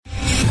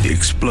The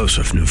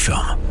explosive new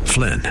film,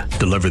 Flynn,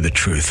 deliver the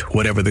truth,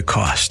 whatever the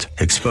cost,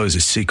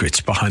 exposes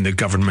secrets behind the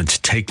government's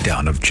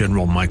takedown of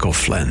General Michael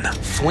Flynn.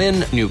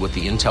 Flynn knew what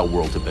the intel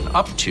world had been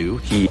up to.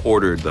 He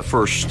ordered the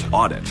first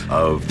audit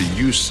of the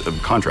use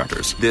of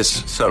contractors.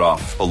 This set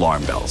off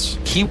alarm bells.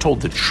 He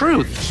told the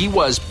truth. He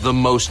was the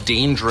most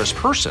dangerous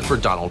person for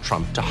Donald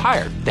Trump to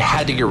hire. They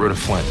had to get rid of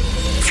Flynn.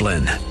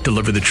 Flynn,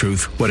 deliver the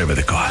truth, whatever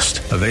the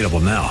cost. Available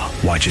now.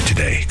 Watch it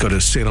today. Go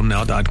to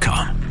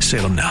salemnow.com.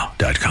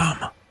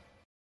 salemnow.com.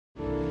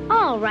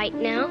 All right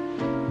now,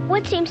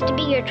 what seems to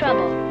be your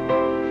trouble?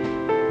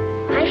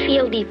 I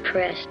feel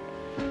depressed.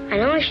 I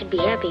know I should be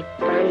happy,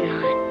 but I'm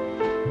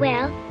not.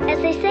 Well,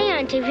 as they say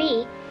on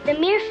TV, the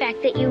mere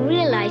fact that you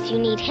realize you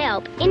need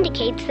help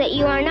indicates that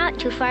you are not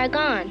too far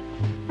gone.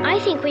 I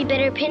think we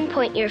better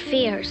pinpoint your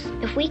fears.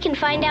 If we can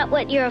find out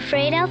what you're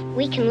afraid of,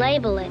 we can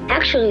label it.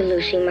 Actually,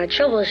 Lucy, my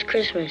trouble is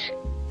Christmas.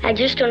 I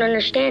just don't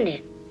understand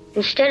it.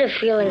 Instead of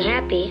feeling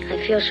happy,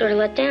 I feel sort of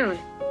let down.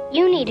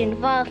 You need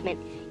involvement.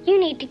 You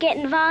need to get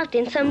involved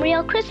in some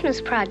real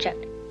Christmas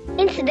project.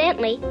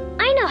 Incidentally,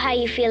 I know how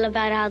you feel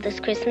about all this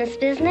Christmas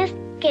business,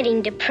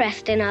 getting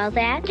depressed and all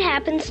that. It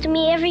happens to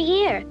me every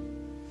year.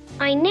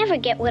 I never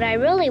get what I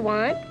really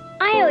want.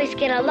 I always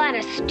get a lot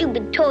of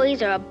stupid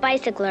toys or a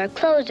bicycle or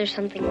clothes or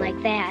something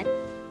like that.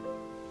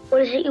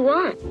 What is it you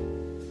want?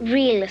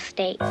 Real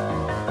estate.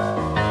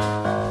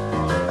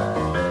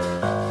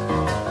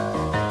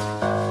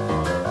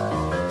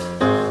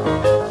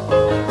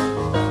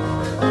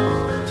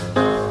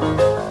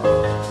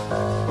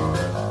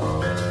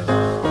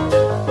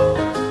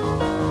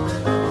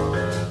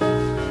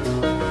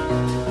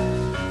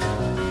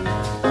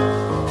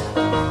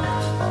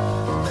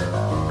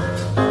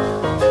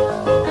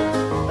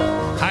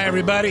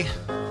 Everybody,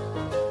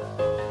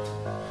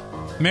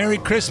 Merry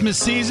Christmas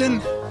season.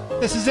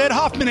 This is Ed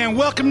Hoffman, and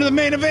welcome to the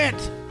main event.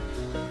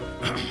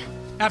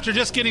 After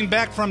just getting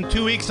back from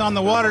 2 weeks on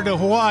the water to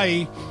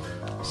Hawaii,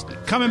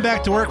 coming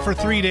back to work for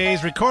 3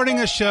 days, recording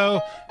a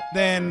show,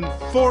 then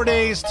 4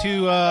 days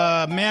to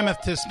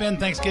Mammoth to spend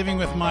Thanksgiving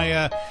with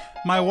my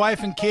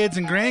wife and kids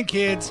and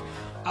grandkids.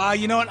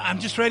 You know what? I'm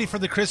just ready for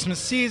the Christmas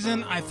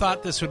season. I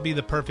thought this would be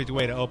the perfect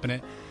way to open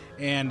it.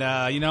 And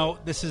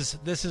this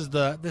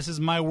is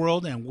my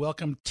world, and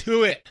welcome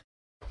to it.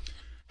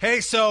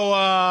 Hey, so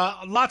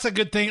lots of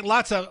good things,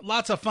 lots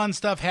of fun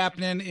stuff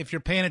happening. If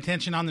you're paying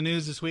attention on the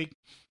news this week,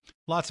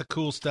 lots of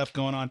cool stuff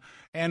going on.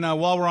 And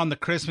while we're on the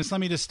Christmas, let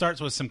me just start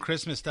with some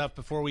Christmas stuff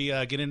before we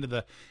get into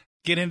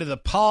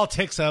the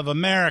politics of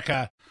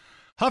America.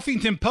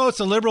 Huffington Post,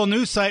 a liberal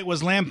news site,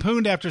 was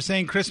lampooned after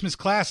saying Christmas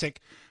classic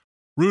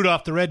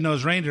Rudolph the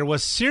Red-Nosed Reindeer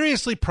was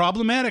seriously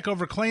problematic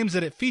over claims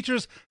that it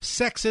features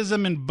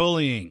sexism and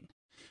bullying.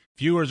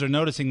 Viewers are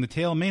noticing the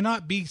tale may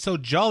not be so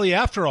jolly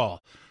after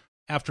all.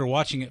 After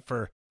watching it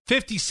for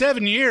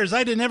 57 years,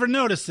 I never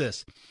noticed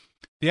this.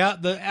 The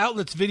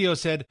outlet's video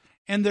said,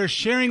 and they're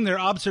sharing their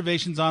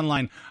observations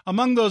online.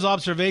 Among those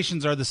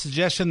observations are the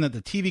suggestion that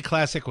the TV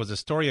classic was a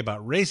story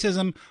about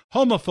racism,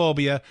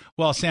 homophobia,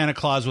 while Santa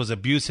Claus was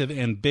abusive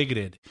and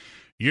bigoted.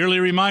 Yearly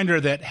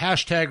reminder that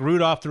hashtag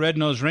Rudolph the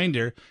Red-Nosed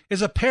Reindeer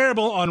is a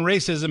parable on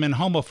racism and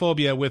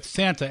homophobia with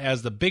Santa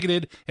as the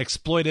bigoted,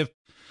 exploitive.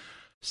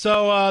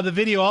 So the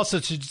video also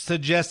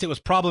suggests it was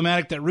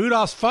problematic that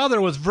Rudolph's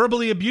father was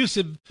verbally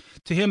abusive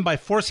to him by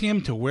forcing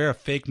him to wear a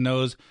fake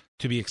nose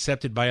to be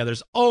accepted by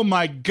others. Oh,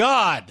 my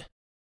God!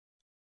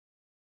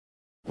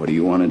 What do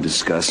you want to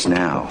discuss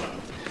now?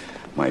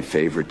 My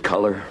favorite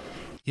color?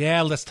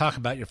 Yeah, let's talk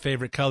about your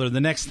favorite color. The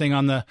next thing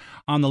on the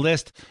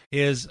list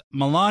is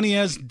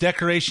Melania's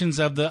decorations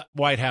of the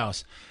White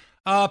House.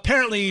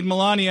 Apparently,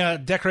 Melania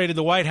decorated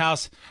the White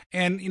House,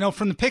 and,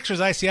 from the pictures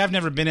I see, I've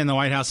never been in the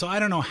White House, so I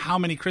don't know how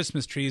many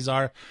Christmas trees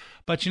are,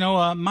 but,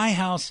 my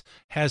house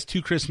has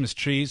 2 Christmas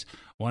trees,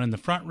 one in the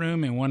front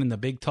room and one in the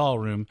big, tall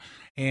room,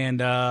 and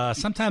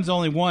sometimes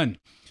only one.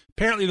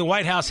 Apparently, the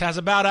White House has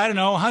about,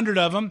 100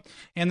 of them,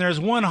 and there's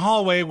one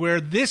hallway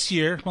where this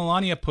year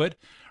Melania put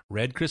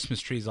red Christmas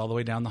trees all the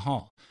way down the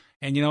hall.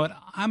 And you know what?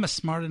 I'm a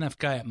smart enough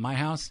guy at my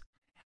house.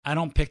 I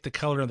don't pick the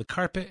color of the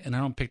carpet, and I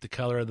don't pick the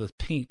color of the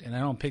paint, and I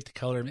don't pick the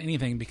color of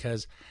anything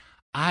because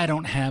I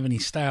don't have any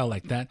style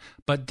like that.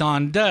 But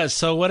Dawn does.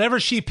 So whatever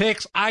she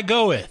picks, I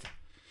go with.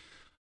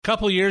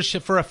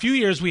 For a few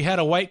years, we had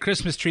a white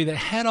Christmas tree that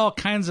had all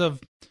kinds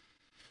of,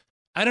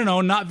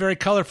 not very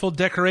colorful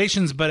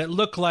decorations, but it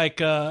looked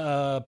like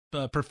a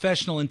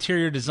professional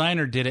interior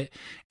designer did it.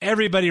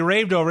 Everybody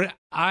raved over it.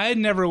 I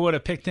never would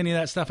have picked any of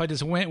that stuff. I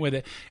just went with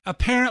it.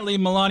 Apparently,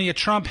 Melania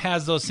Trump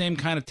has those same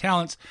kind of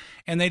talents,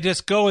 and they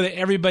just go with it.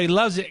 Everybody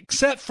loves it,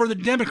 except for the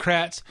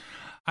Democrats.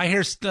 I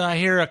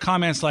hear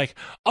comments like,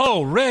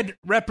 "Oh, red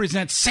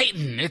represents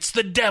Satan. It's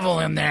the devil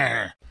in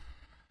there."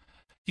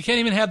 You can't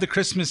even have the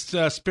Christmas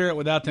spirit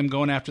without them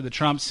going after the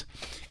Trumps.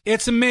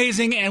 It's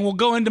amazing, and we'll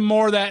go into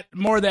more of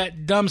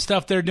that dumb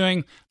stuff they're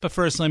doing. But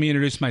first, let me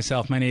introduce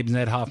myself. My name is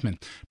Ed Hoffman,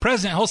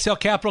 President, Wholesale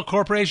Capital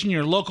Corporation,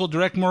 your local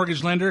direct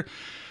mortgage lender.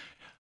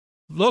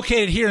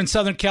 Located here in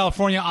Southern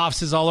California,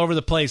 offices all over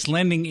the place,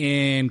 lending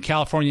in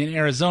California and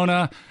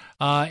Arizona,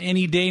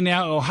 any day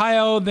now.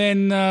 Ohio,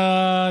 then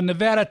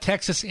Nevada,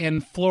 Texas,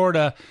 and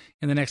Florida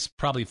in the next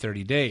probably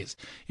 30 days.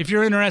 If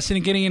you're interested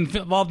in getting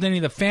involved in any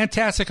of the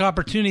fantastic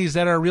opportunities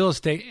that are real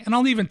estate, and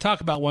I'll even talk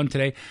about one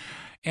today,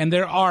 and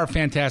there are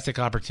fantastic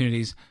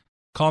opportunities,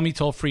 call me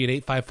toll free at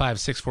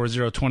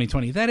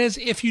 855-640-2020. That is,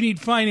 if you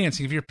need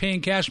financing. If you're paying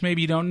cash,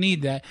 maybe you don't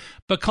need that.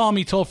 But call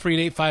me toll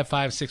free at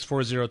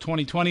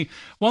 855-640-2020.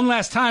 One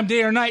last time,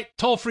 day or night,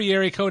 toll free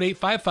area code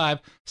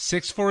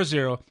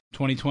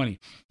 855-640-2020.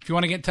 If you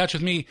want to get in touch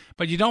with me,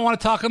 but you don't want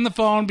to talk on the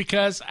phone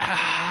because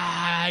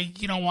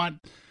you don't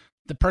want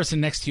the person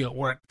next to you at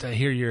work to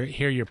hear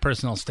your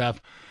personal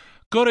stuff,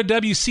 go to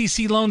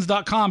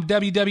WCCLoans.com,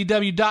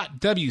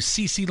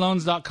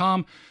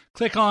 www.WCCLoans.com.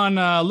 Click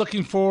on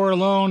looking for a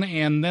loan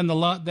and then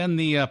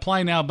the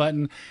apply now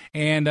button,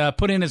 and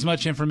put in as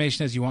much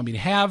information as you want me to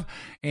have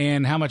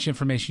and how much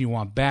information you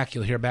want back.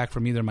 You'll hear back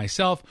from either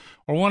myself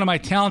or one of my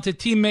talented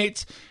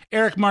teammates,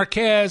 Eric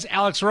Marquez,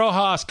 Alex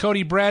Rojas,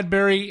 Cody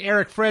Bradbury,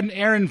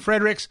 Aaron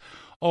Fredericks,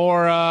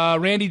 or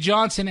Randy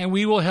Johnson, and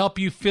we will help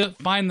you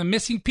find the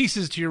missing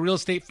pieces to your real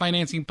estate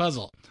financing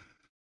puzzle.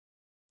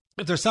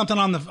 If there's something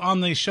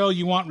on the show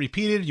you want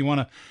repeated, you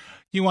want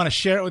to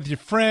share it with your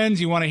friends,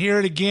 you want to hear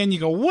it again, you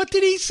go, what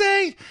did he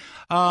say?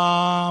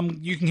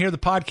 You can hear the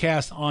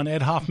podcast on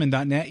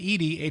edhoffman.net,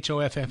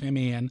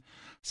 EDHOFFMAN.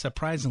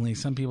 Surprisingly,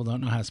 some people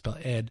don't know how to spell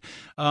Ed.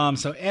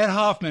 So Ed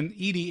Hoffman,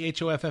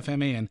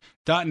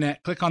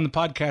 EDHOFFMAN.net. Click on the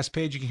podcast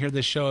page. You can hear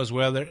this show as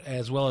well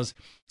as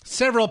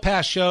several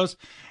past shows,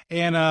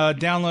 and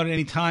download it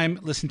anytime.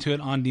 Listen to it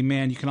on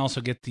demand. You can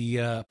also get the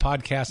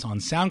podcast on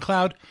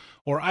SoundCloud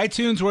or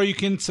iTunes, where you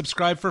can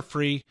subscribe for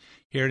free.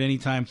 Hear it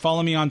anytime.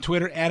 Follow me on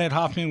Twitter at Ed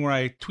Hoffman, where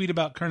I tweet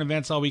about current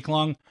events all week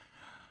long.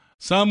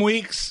 Some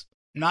weeks,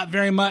 not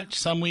very much.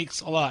 Some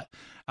weeks, a lot.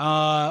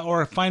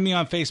 Or find me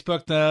on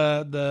Facebook.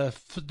 The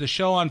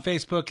show on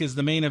Facebook is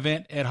The Main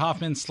Event at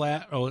Hoffman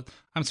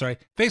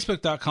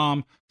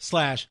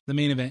Facebook.com/The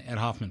Main Event at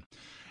Hoffman.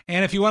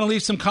 And if you want to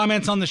leave some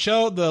comments on the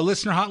show, the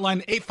listener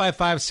hotline,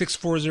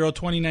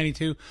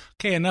 855-640-2092.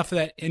 Okay, enough of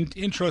that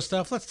intro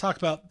stuff. Let's talk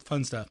about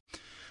fun stuff.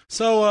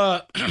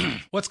 So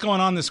what's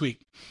going on this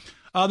week?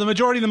 The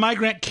majority of the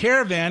migrant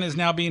caravan is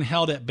now being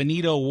held at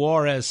Benito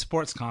Juarez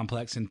Sports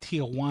Complex in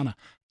Tijuana,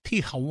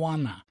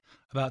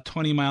 about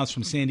 20 miles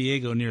from San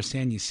Diego near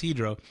San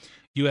Ysidro,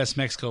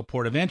 U.S.-Mexico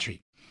port of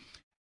entry.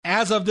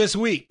 As of this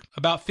week,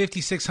 about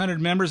 5,600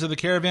 members of the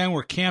caravan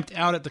were camped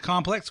out at the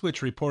complex,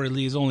 which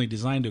reportedly is only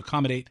designed to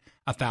accommodate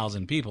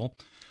 1,000 people.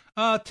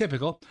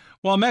 Typical.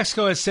 While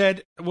Mexico has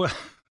said...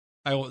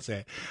 I won't say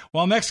it.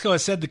 While Mexico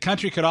has said the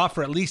country could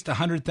offer at least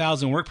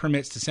 100,000 work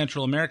permits to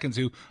Central Americans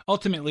who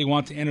ultimately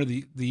want to enter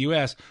the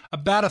U.S.,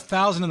 about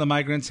 1,000 of the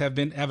migrants have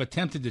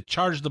attempted to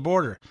charge the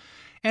border.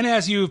 And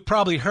as you've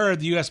probably heard,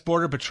 the U.S.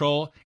 Border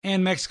Patrol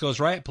and Mexico's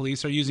riot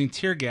police are using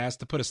tear gas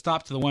to put a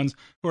stop to the ones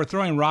who are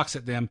throwing rocks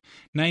at them.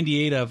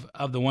 98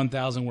 of the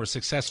 1,000 were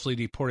successfully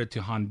deported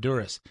to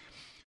Honduras.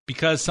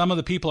 Because some of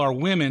the people are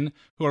women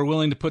who are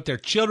willing to put their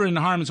children in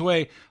harm's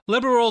way,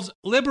 liberals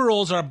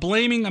are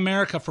blaming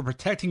America for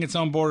protecting its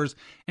own borders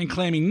and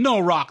claiming no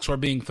rocks were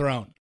being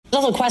thrown.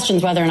 There's also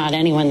questions whether or not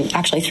anyone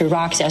actually threw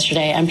rocks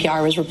yesterday.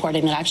 NPR was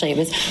reporting that actually it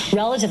was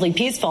relatively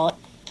peaceful.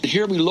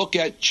 Here we look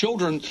at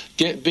children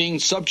being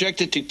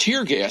subjected to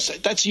tear gas.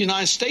 That's the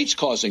United States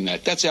causing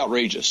that. That's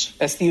outrageous.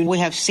 We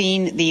have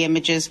seen the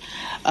images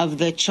of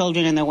the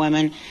children and the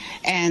women,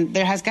 and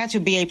there has got to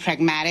be a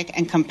pragmatic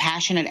and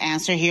compassionate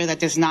answer here that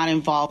does not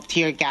involve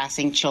tear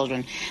gassing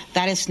children.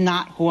 That is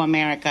not who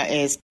America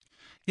is.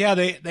 Yeah,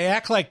 they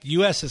act like the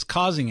U.S. is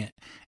causing it,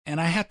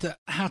 and I have to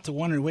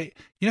wonder. Wait,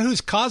 you know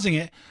who's causing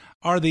it?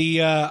 Are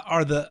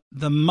the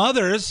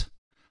mothers,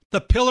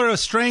 the pillar of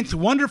strength,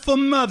 wonderful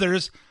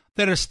mothers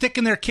that are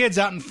sticking their kids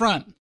out in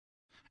front.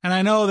 And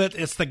I know that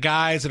it's the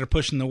guys that are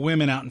pushing the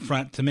women out in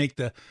front to make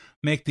the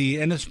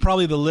and it's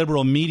probably the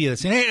liberal media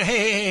that's saying,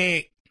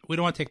 hey, we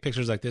don't want to take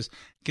pictures like this.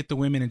 Get the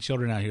women and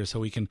children out here so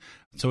we can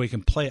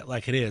play it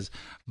like it is.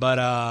 But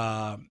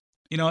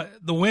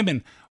the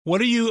women,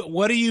 what are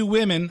you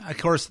women? Of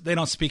course, they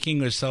don't speak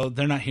English, so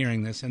they're not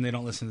hearing this and they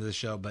don't listen to the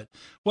show. But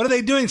what are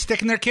they doing?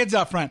 Sticking their kids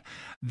out front.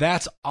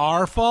 That's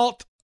our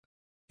fault.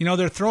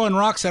 They're throwing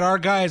rocks at our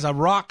guys. A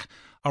rock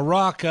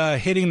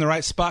hitting the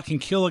right spot can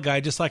kill a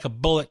guy just like a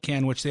bullet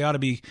can, which they ought to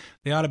be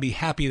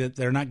happy that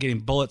they're not getting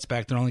bullets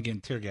back. They're only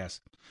getting tear gas.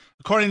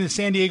 According to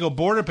San Diego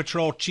Border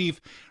Patrol Chief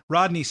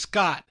Rodney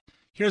Scott,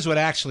 here's what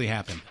actually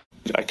happened.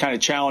 I kind of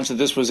challenged that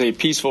this was a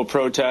peaceful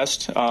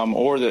protest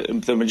or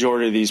that the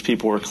majority of these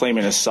people were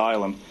claiming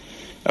asylum.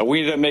 We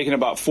ended up making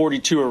about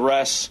 42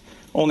 arrests.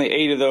 Only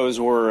 8 of those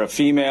were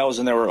females,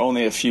 and there were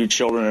only a few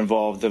children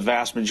involved. The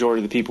vast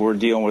majority of the people we're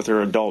dealing with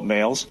are adult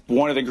males.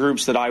 One of the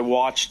groups that I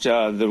watched,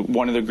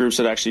 one of the groups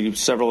that actually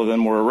several of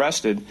them were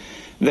arrested,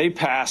 they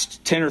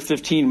passed 10 or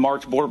 15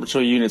 marked Border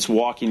Patrol units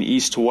walking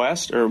east to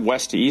west, or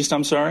west to east,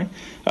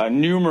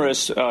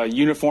 numerous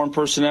uniformed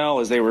personnel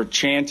as they were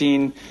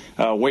chanting,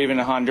 waving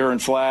a Honduran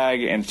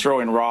flag, and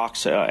throwing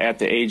rocks at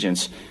the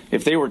agents.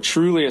 If they were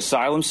truly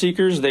asylum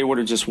seekers, they would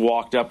have just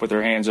walked up with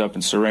their hands up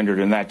and surrendered,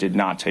 and that did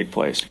not take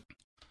place.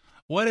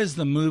 what is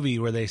the movie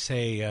where they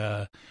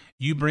say,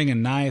 you bring a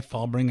knife,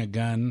 I'll bring a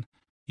gun.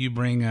 You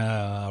bring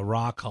a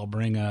rock, I'll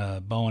bring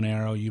a bow and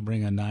arrow. You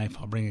bring a knife,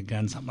 I'll bring a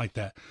gun, something like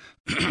that.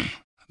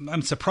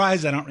 I'm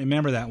surprised I don't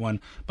remember that one.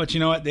 But you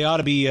know what? They ought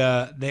to be,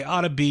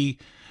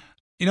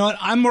 you know what?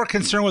 I'm more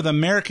concerned with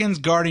Americans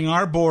guarding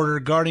our border,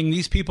 guarding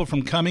these people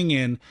from coming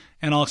in,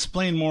 and I'll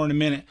explain more in a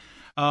minute.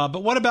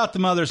 But what about the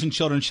mothers and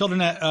children?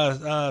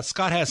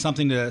 Scott has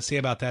something to say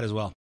about that as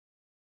well.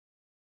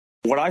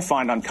 What I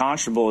find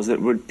unconscionable is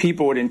that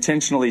people would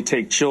intentionally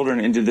take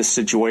children into this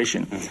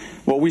situation.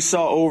 What we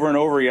saw over and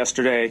over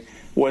yesterday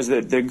was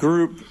that the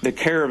group, the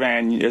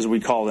caravan, as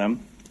we call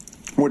them,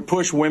 would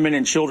push women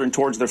and children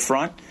towards the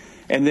front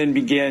and then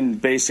begin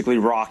basically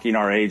rocking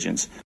our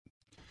agents.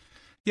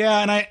 Yeah,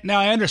 and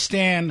I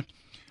understand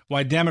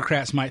why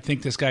Democrats might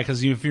think this guy,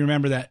 because if you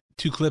remember that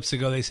 2 clips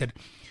ago, they said,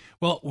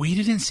 well, we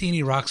didn't see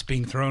any rocks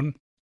being thrown.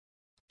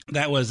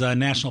 That was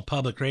National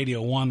Public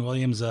Radio, Juan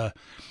Williams'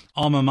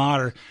 alma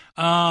mater.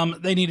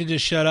 They needed to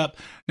shut up.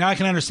 Now I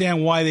can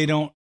understand why they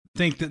don't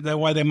think that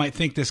why they might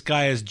think this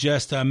guy is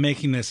just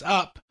making this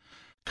up,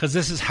 because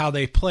this is how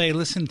they play.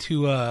 Listen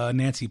to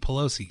Nancy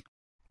Pelosi.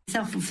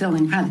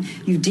 Self-fulfilling prophecy.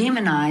 You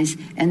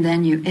demonize, and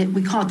then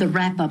we call it the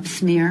wrap-up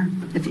smear.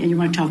 If you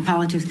want to talk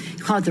politics,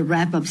 you call it the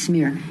wrap-up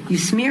smear. You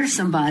smear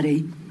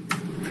somebody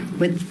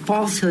with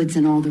falsehoods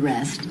and all the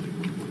rest,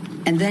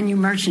 and then you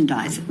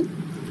merchandise it.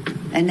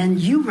 And then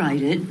you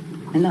write it,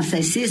 and they'll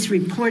say, see, it's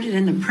reported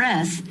in the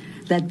press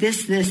that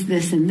this,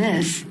 and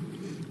this.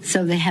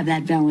 So they have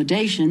that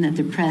validation that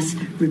the press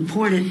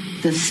reported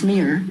the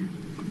smear,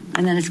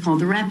 and then it's called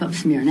the wrap-up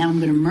smear. Now I'm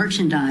going to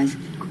merchandise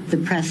the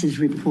press's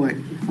report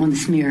on the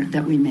smear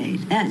that we made.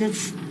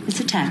 It's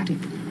a tactic.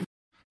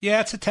 Yeah,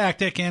 it's a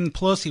tactic, and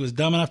Pelosi was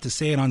dumb enough to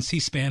say it on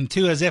C-SPAN,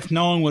 too, as if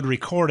no one would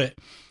record it.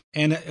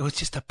 And it was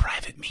just a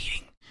private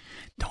meeting.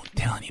 Don't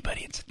tell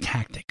anybody. It's a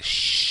tactic.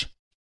 Shh.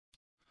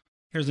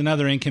 Here's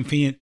another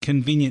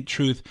convenient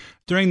truth.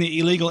 During the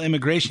illegal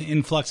immigration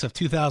influx of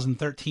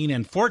 2013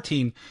 and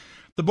 14,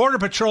 the Border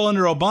Patrol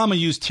under Obama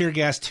used tear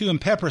gas, too, and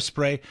pepper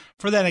spray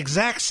for that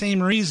exact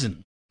same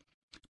reason.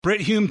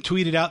 Britt Hume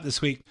tweeted out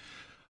this week,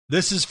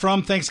 this is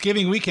from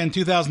Thanksgiving weekend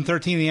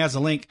 2013. He has a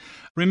link.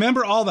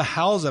 Remember all the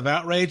howls of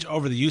outrage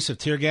over the use of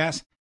tear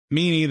gas?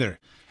 Me neither.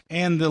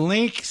 And the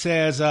link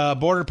says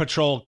Border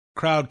Patrol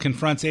crowd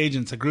confronts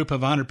agents. A group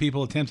of 100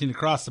 people attempting to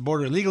cross the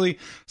border illegally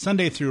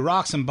Sunday threw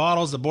rocks and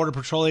bottles. The Border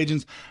Patrol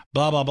agents,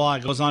 blah, blah, blah.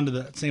 It goes on to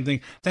the same thing.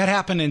 That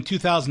happened in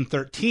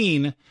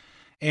 2013.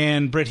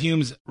 And Britt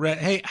Hume's read,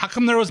 hey, how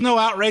come there was no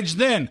outrage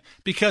then?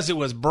 Because it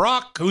was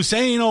Barack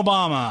Hussein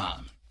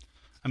Obama.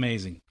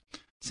 Amazing.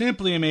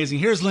 Simply amazing.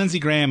 Here's Lindsey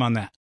Graham on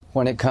that.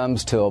 When it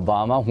comes to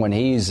Obama, when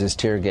he uses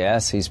tear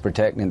gas, he's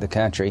protecting the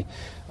country.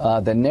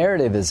 The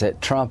narrative is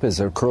that Trump is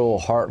a cruel,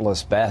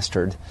 heartless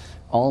bastard.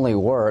 Only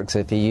works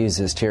if he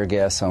uses tear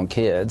gas on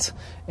kids,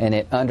 and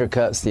it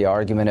undercuts the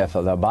argument if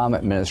the Obama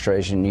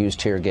administration used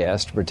tear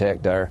gas to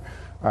protect our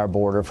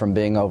border from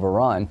being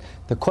overrun.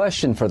 The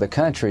question for the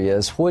country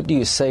is, what do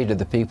you say to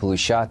the people who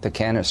shot the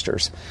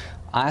canisters?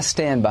 I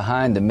stand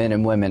behind the men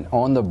and women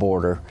on the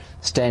border,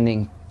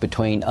 standing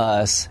between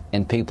us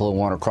and people who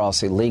want to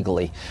cross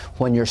illegally.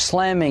 When you're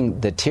slamming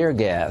the tear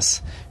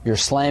gas, you're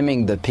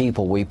slamming the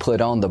people we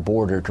put on the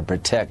border to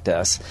protect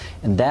us,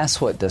 and that's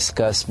what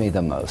disgusts me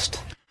the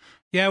most.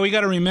 Yeah, we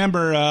got to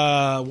remember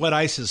what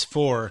ICE is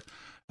for,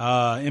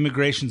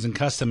 Immigrations and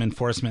Custom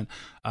Enforcement.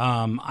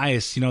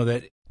 ICE, you know,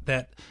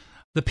 that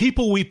the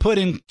people we put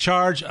in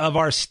charge of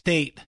our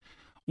state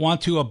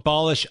want to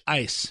abolish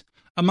ICE,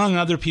 among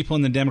other people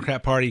in the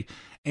Democrat Party.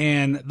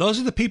 And those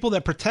are the people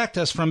that protect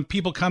us from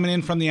people coming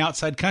in from the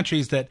outside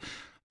countries that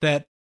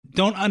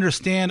don't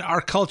understand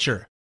our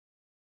culture.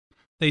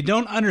 They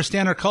don't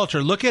understand our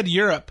culture. Look at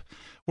Europe,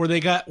 where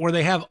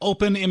they have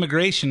open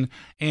immigration,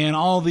 and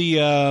all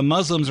the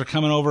Muslims are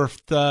coming over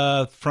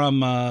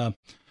from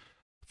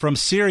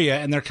Syria,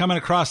 and they're coming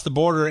across the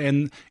border,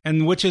 and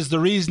which is the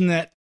reason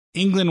that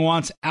England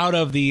wants out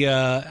of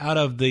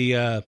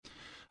the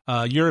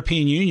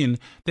European Union.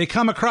 They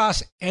come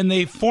across and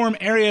they form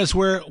areas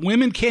where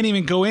women can't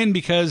even go in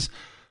because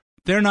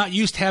they're not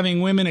used to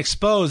having women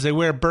exposed. They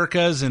wear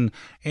burqas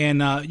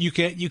and you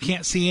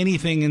can't see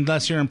anything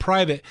unless you're in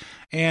private.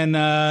 And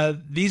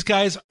these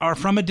guys are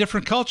from a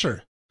different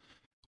culture,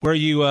 where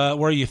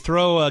you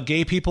throw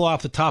gay people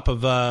off the top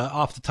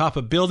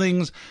of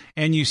buildings,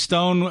 and you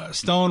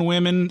stone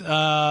women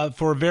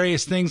for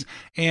various things.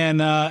 And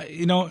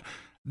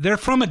they're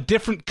from a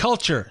different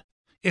culture.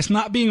 It's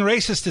not being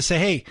racist to say,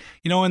 hey,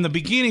 in the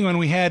beginning when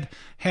we had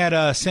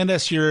send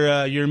us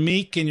your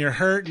meek and your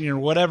hurt and your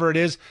whatever it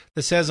is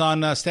that says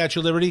on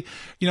Statue of Liberty,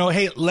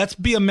 hey, let's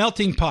be a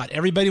melting pot.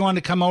 Everybody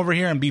wanted to come over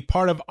here and be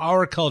part of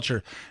our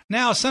culture.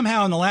 Now,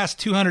 somehow in the last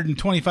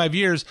 225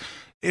 years,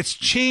 it's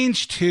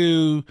changed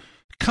to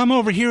come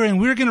over here and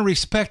we're going to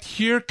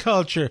respect your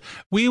culture.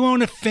 We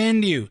won't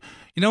offend you.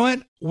 You know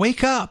what?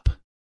 Wake up.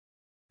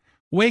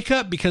 Wake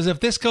up, because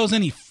if this goes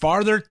any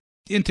farther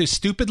into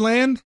stupid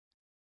land,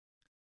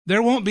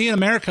 there won't be an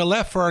America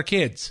left for our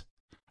kids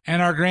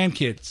and our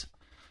grandkids.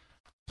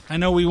 I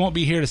know we won't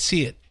be here to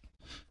see it,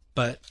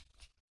 but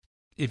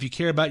if you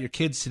care about your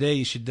kids today,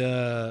 you should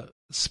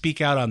speak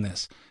out on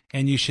this.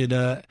 And you should,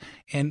 I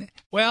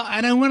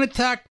don't want to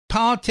talk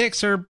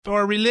politics or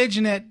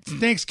religion at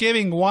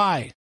Thanksgiving.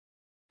 Why?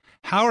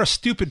 How are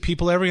stupid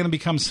people ever going to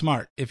become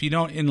smart if you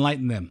don't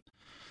enlighten them?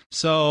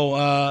 So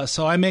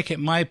I make it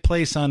my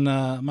place in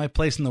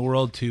the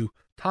world to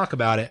talk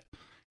about it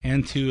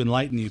and to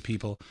enlighten you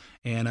people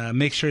and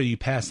make sure you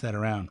pass that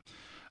around.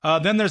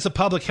 Then there's the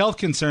public health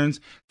concerns.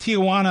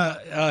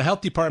 Tijuana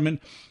Health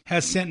Department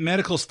has sent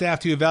medical staff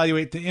to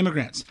evaluate the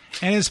immigrants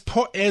and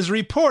is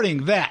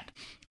reporting that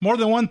more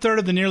than 1/3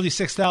 of the nearly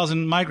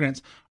 6,000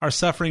 migrants are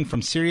suffering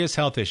from serious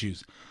health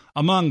issues.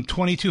 Among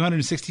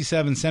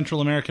 2,267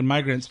 Central American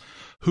migrants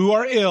who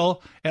are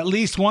ill, at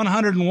least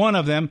 101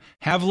 of them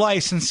have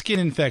lice and skin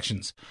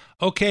infections.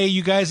 Okay,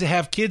 you guys that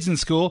have kids in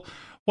school,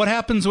 what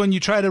happens when you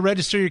try to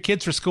register your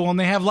kids for school and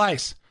they have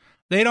lice?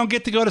 They don't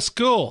get to go to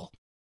school.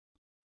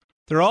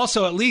 There are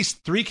also at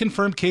least 3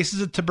 confirmed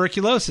cases of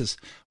tuberculosis.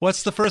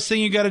 What's the first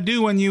thing you got to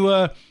do when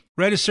you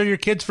register your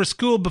kids for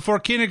school before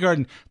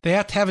kindergarten? They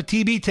have to have a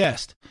TB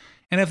test.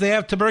 And if they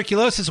have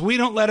tuberculosis, we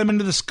don't let them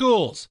into the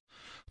schools.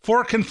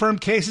 4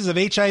 confirmed cases of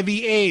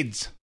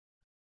HIV/AIDS.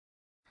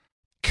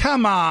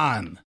 Come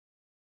on.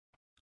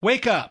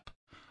 Wake up.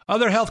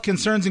 Other health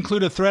concerns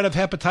include a threat of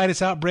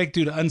hepatitis outbreak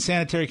due to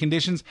unsanitary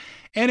conditions,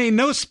 and a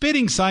no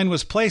spitting sign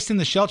was placed in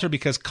the shelter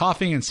because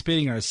coughing and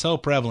spitting are so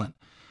prevalent.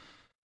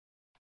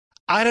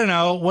 I don't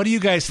know. What do you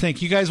guys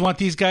think? You guys want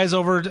these guys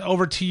over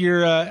to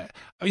your,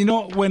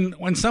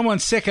 when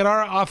someone's sick at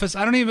our office,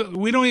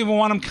 we don't even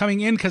want them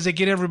coming in because they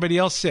get everybody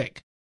else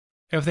sick.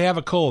 If they have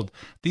a cold,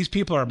 these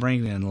people are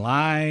bringing in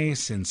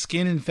lice and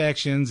skin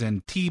infections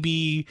and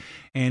TB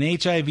and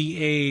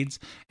HIV/AIDS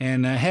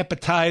and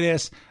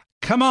hepatitis.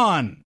 Come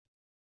on,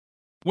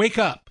 wake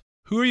up.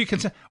 Who are you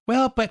concerned?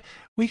 Well, but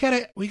we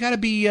gotta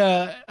be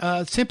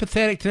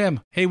sympathetic to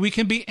them. Hey, we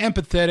can be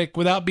empathetic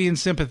without being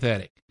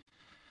sympathetic.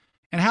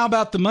 And how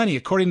about the money?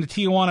 According to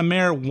Tijuana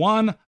Mayor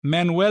Juan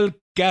Manuel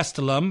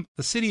Gastelum,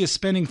 the city is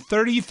spending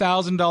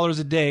 $30,000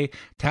 a day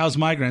to house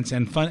migrants,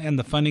 and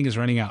the funding is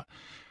running out.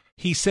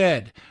 He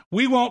said,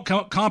 "We won't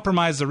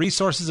compromise the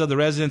resources of the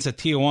residents of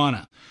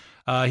Tijuana."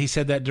 He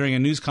said that during a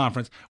news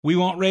conference. "We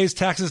won't raise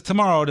taxes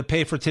tomorrow to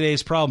pay for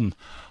today's problem."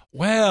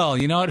 Well,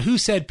 you know what? Who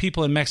said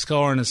people in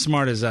Mexico aren't as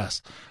smart as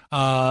us?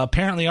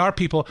 Apparently our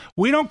people,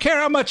 we don't care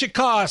how much it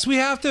costs. We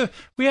have to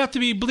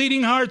be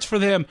bleeding hearts for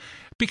them.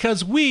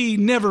 Because we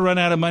never run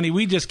out of money.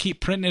 We just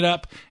keep printing it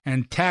up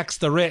and tax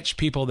the rich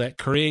people that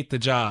create the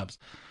jobs.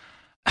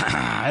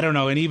 I don't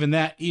know, and even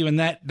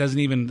that doesn't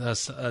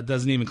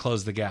even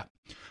close the gap.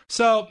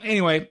 So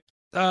anyway,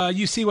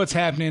 you see what's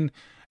happening,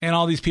 and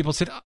all these people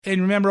said, and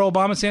remember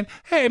Obama saying,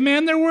 "Hey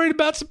man, they're worried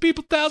about some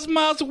people 1,000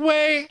 miles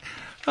away,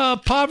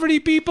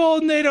 poverty people,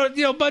 and they don't,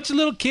 a bunch of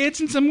little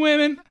kids and some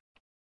women."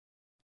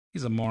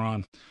 He's a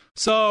moron.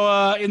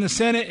 So in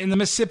the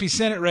Mississippi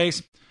Senate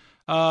race.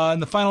 In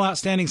the final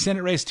outstanding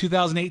Senate race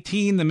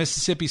 2018, the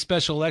Mississippi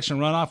special election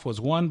runoff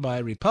was won by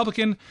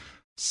Republican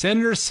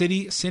Senator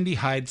Cindy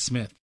Hyde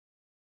Smith.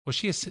 Well,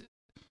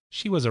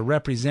 she was a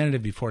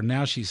representative before.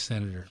 Now she's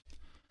senator.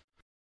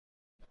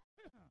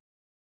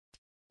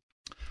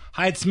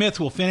 Hyde Smith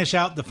will finish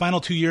out the final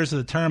 2 years of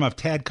the term of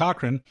Tad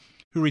Cochran,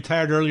 who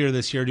retired earlier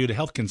this year due to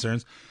health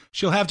concerns.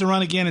 She'll have to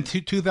run again in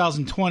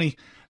 2020.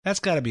 That's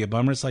got to be a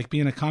bummer. It's like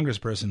being a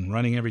congressperson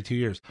running every 2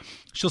 years.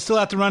 She'll still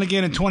have to run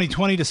again in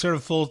 2020 to serve a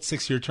full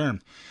 6-year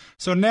term.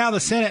 So now the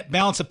Senate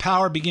balance of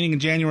power beginning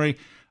in January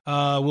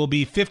will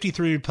be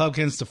 53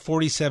 Republicans to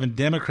 47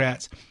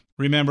 Democrats.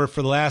 Remember,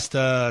 for the last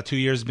 2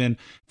 years, it's been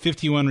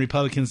 51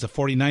 Republicans to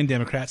 49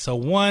 Democrats. So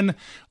one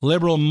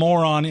liberal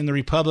moron in the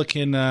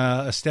Republican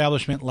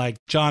establishment like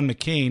John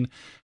McCain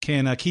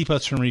can keep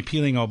us from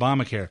repealing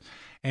Obamacare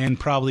and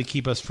probably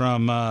keep us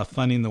from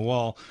funding the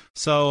wall.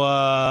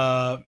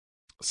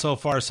 So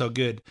far, so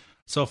good.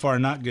 So far,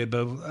 not good.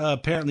 But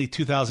apparently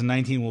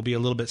 2019 will be a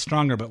little bit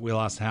stronger, but we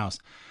lost the House.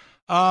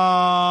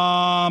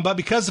 But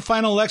because this is the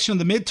final election of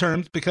the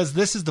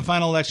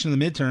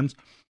midterms,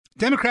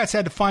 Democrats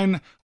had to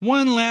find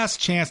one last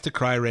chance to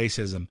cry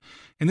racism.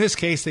 In this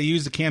case, they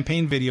used a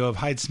campaign video of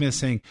Hyde Smith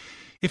saying,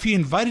 "If you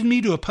invited me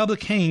to a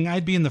public hanging,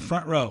 I'd be in the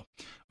front row."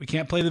 We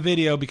can't play the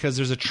video because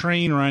there's a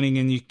train running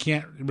and you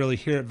can't really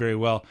hear it very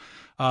well.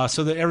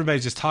 So that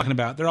everybody's just talking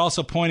about it. They're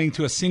also pointing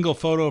to a single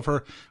photo of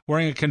her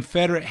wearing a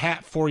Confederate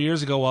hat 4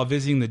 years ago while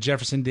visiting the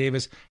Jefferson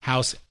Davis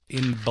House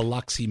in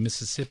Biloxi,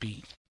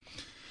 Mississippi.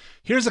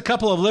 Here's a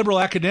couple of liberal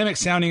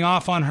academics sounding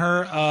off on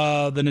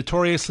her. The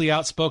notoriously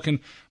outspoken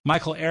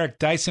Michael Eric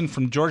Dyson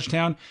from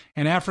Georgetown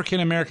and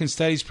African-American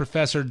Studies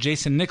professor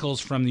Jason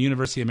Nichols from the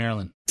University of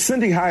Maryland.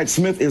 Cindy Hyde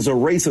Smith is a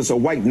racist, a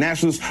white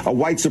nationalist, a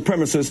white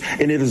supremacist,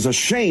 and it is a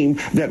shame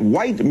that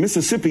white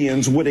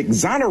Mississippians would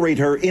exonerate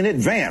her in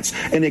advance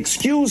and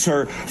excuse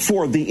her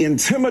for the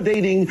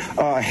intimidating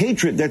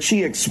hatred that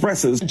she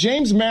expresses.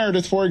 James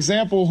Meredith, for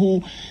example,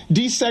 who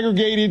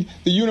desegregated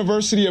the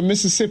University of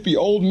Mississippi,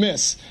 Ole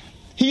Miss,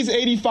 he's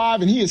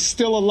 85 and he is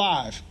still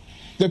alive.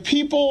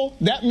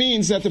 that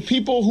means that the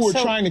people who are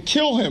trying to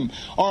kill him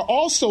are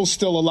also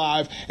still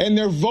alive, and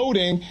they're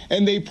voting,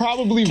 and they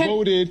probably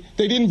voted.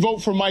 They didn't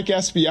vote for Mike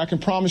Espy, I can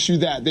promise you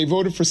that. They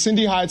voted for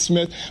Cindy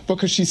Hyde-Smith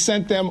because she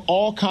sent them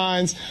all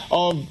kinds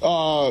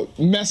of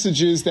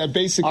messages that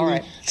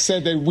basically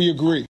said that we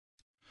agree.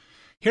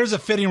 Here's a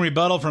fitting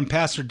rebuttal from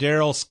Pastor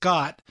Darrell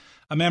Scott,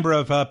 a member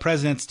of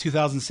President's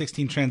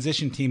 2016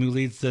 transition team who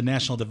leads the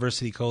National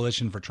Diversity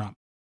Coalition for Trump.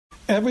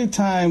 Every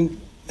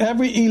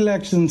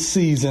election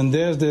season,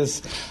 there's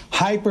this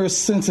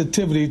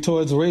hypersensitivity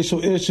towards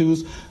racial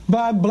issues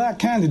by black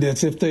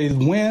candidates. If they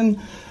win,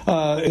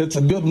 it's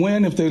a good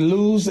win. If they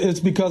lose, it's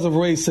because of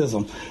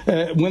racism.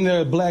 When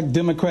they're black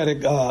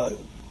Democratic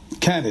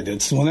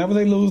candidates, whenever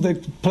they lose, they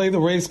play the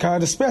race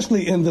card,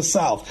 especially in the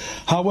South.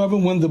 However,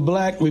 when the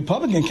black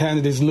Republican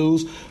candidates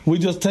lose, we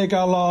just take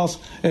our loss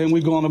and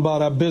we go on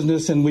about our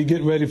business and we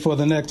get ready for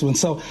the next one.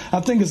 So I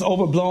think it's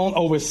overblown,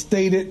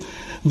 overstated.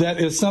 That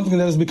is something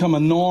that has become a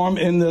norm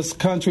in this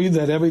country,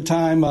 that every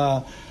time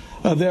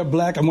there are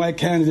black and white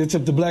candidates,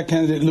 if the black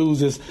candidate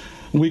loses,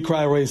 we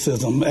cry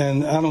racism.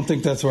 And I don't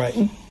think that's right.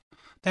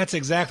 That's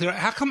exactly right.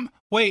 How come,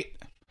 wait,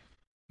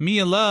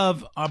 Mia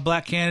Love, our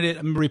black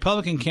candidate,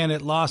 Republican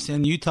candidate, lost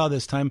in Utah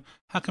this time.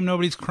 How come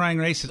nobody's crying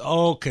racist?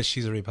 Oh, because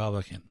she's a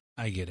Republican.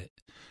 I get it.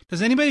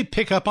 Does anybody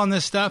pick up on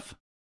this stuff?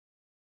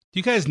 Do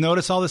you guys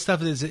notice all this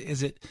stuff? Is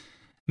it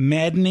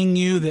maddening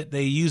you that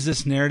they use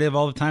this narrative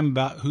all the time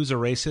about who's a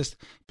racist?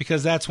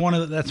 Because that's one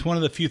of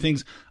the few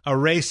things: a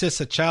racist,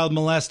 a child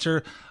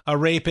molester, a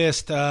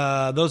rapist.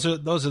 Those are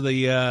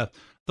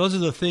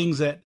the things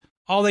that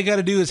all they got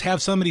to do is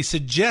have somebody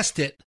suggest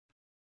it,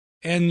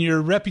 and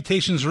your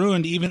reputation's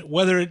ruined, even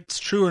whether it's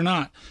true or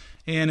not.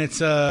 And it's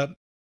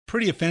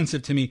pretty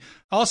offensive to me.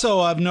 Also,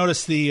 I've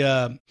noticed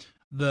the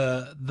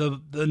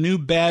new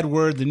bad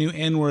word, the new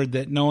N word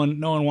that no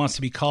one wants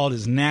to be called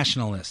is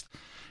nationalist.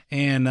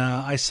 And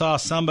I saw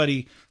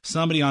somebody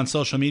on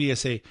social media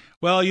say,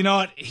 "Well, you know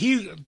what?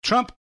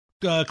 Trump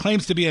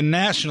claims to be a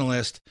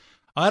nationalist.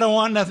 I don't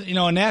want nothing.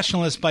 A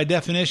nationalist by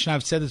definition,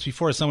 I've said this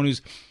before, is someone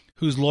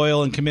who's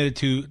loyal and committed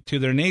to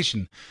their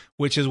nation,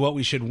 which is what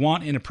we should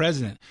want in a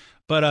president."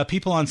 But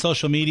people on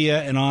social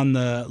media and on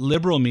the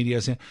liberal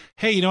media say,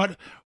 "Hey, you know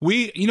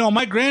what?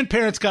 My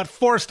grandparents got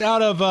forced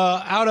out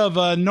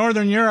of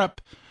Northern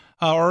Europe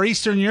or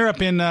Eastern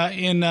Europe in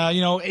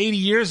 80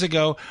 years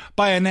ago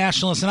by a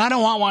nationalist, and I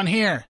don't want one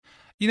here."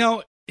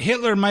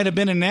 Hitler might have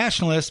been a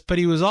nationalist, but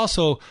he was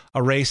also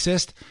a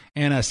racist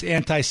and an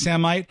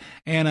anti-Semite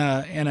and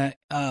a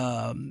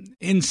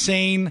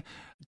insane,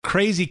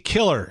 crazy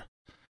killer.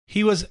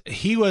 He was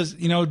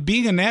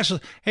being a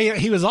nationalist. Hey,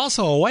 he was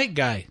also a white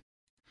guy.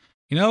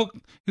 He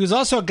was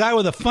also a guy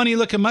with a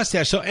funny-looking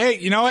mustache. So, hey,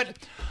 you know what?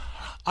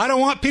 I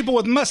don't want people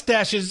with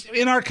mustaches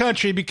in our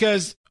country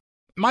because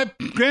my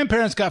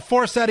grandparents got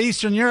forced out of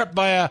Eastern Europe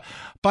by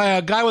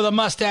a guy with a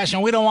mustache,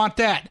 and we don't want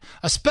that,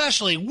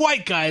 especially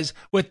white guys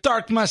with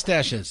dark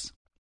mustaches.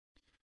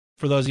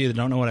 For those of you that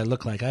don't know what I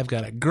look like, I've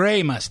got a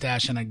gray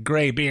mustache and a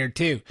gray beard,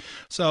 too.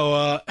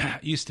 So,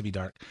 it used to be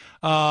dark.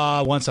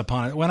 Once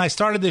upon it. When I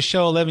started this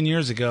show 11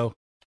 years ago,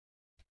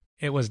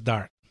 it was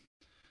dark.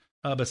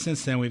 But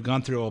since then, we've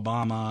gone through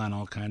Obama and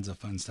all kinds of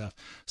fun stuff.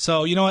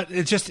 So, you know what?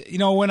 It's just,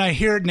 when I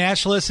hear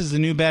nationalist is the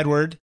new bad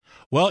word,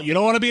 well, you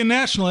don't want to be a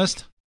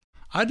nationalist.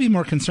 I'd be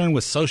more concerned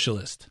with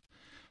socialist.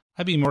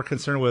 I'd be more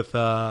concerned with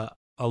a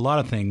lot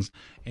of things.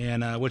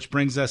 And which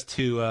brings us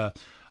to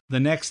the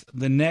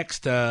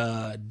next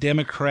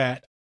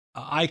Democrat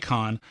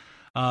icon.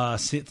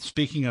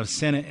 Speaking of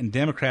Senate and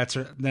Democrats,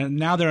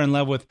 now they're in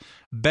love with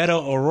Beto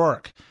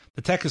O'Rourke,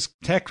 the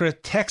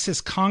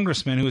Texas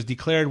congressman who was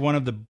declared one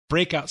of the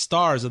breakout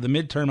stars of the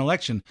midterm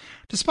election,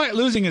 despite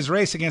losing his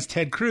race against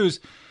Ted Cruz.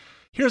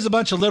 Here's a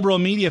bunch of liberal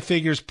media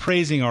figures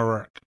praising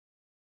O'Rourke.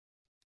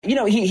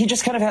 He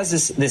just kind of has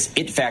this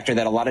it factor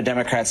that a lot of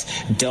Democrats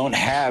don't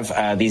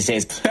have these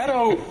days.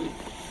 Beto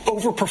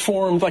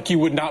overperformed like you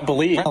would not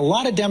believe. A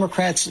lot of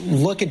Democrats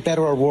look at Beto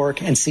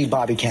O'Rourke and see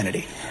Bobby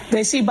Kennedy.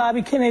 They see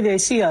Bobby Kennedy. They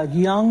see a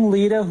young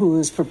leader who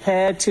is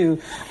prepared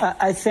to,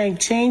 I think,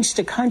 change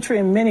the country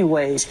in many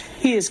ways.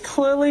 He is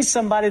clearly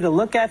somebody to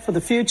look at for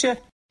the future.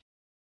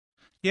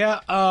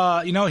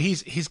 Yeah,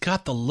 he's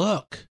got the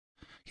look.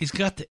 He's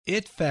got the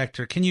it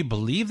factor. Can you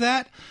believe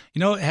that?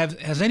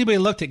 Has anybody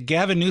looked at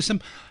Gavin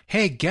Newsom?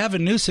 Hey,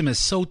 Gavin Newsom is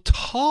so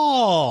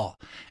tall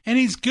and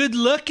he's good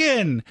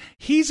looking.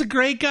 He's a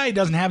great guy. He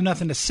doesn't have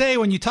nothing to say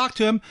when you talk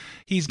to him.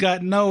 He's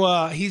got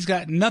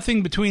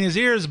nothing between his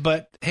ears,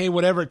 but hey,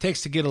 whatever it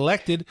takes to get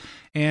elected.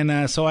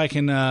 And so I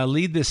can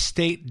lead this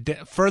state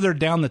further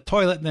down the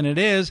toilet than it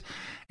is.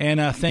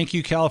 And thank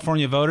you,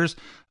 California voters.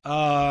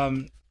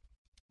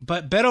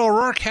 But Beto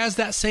O'Rourke has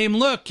that same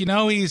look.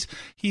 He's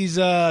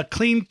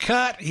clean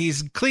cut,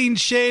 he's clean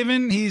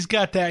shaven, he's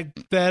got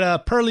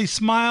that pearly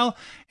smile,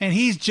 and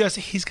he's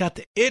got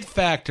the it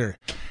factor.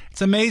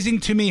 It's amazing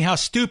to me how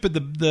stupid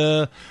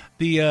the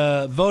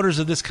voters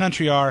of this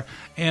country are,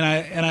 and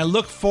I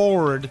look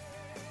forward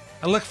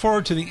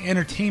to the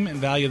entertainment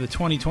value of the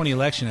 2020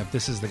 election if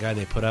this is the guy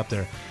they put up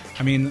there.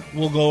 I mean,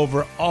 we'll go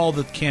over all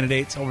the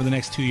candidates over the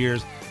next 2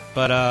 years,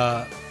 but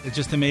it's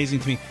just amazing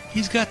to me.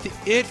 He's got the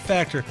it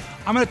factor.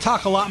 I'm going to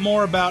talk a lot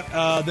more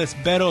about this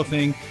Beto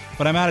thing,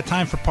 but I'm out of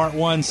time for part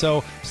 1,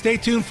 so stay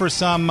tuned for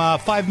some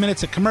 5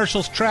 minutes of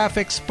commercials,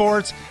 traffic,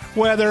 sports,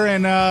 weather,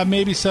 and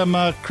maybe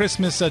some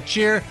Christmas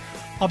cheer.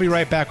 I'll be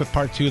right back with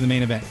part 2 of the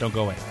main event. Don't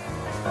go away.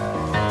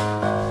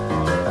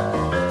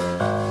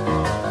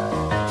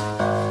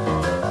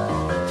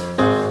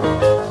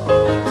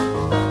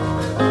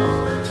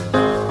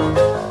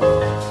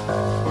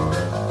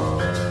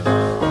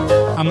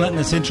 I'm letting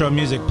this intro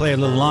music play a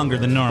little longer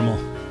than normal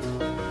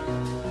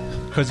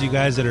because you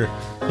guys that are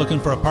looking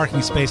for a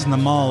parking space in the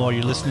mall while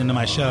you're listening to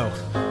my show,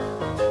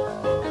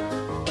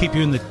 keep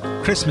you in the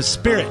Christmas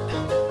spirit.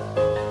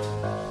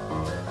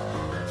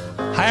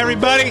 Hi,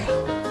 everybody.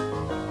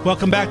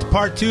 Welcome back to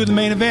part 2 of the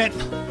main event.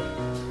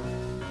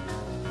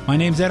 My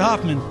name's Ed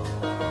Hoffman,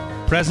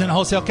 President of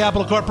Wholesale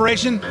Capital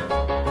Corporation.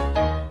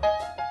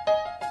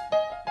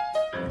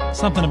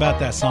 Something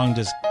about that song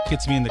just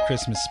gets me in the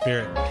Christmas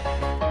spirit.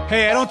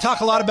 Hey, I don't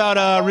talk a lot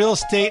about real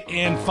estate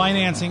and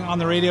financing on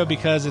the radio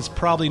because it's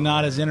probably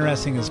not as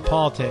interesting as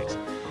politics.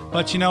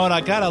 But you know what?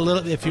 I got a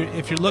little. If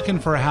you're looking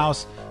for a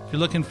house,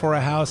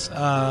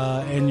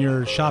 and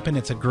you're shopping,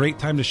 it's a great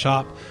time to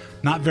shop.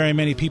 Not very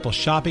many people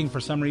shopping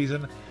for some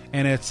reason,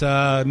 and it's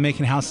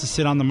making houses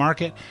sit on the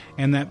market,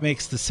 and that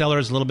makes the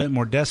sellers a little bit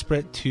more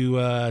desperate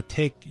to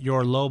take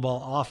your lowball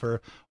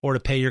offer or to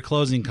pay your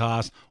closing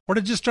costs or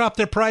to just drop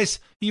their price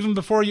even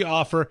before you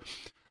offer.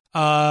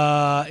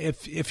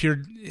 If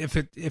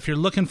you're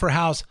looking for a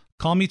house,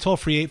 call me toll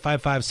free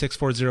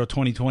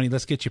 855-640-2020.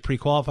 Let's get you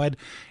pre-qualified,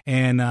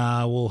 and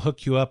we'll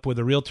hook you up with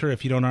a realtor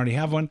if you don't already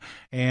have one,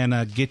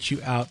 and get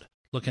you out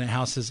looking at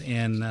houses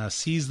and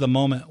seize the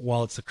moment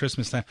while it's the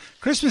Christmas time.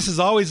 Christmas is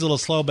always a little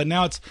slow, but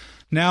now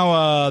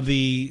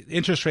the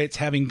interest rates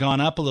having gone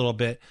up a little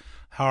bit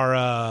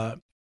are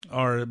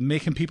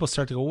making people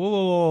start to go,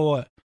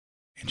 whoa,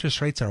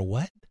 interest rates are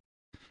what?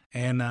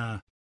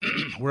 And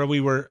where we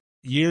were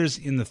years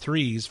in the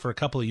 3s for a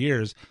couple of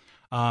years,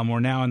 we're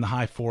now in the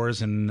high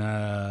 4s and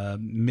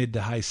mid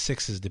to high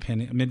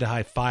 6s, mid to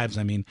high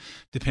 5s.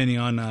 Depending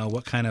on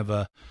what kind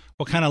of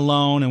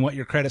loan and what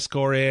your credit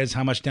score is,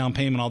 how much down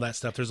payment, all that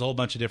stuff. There's a whole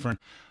bunch of different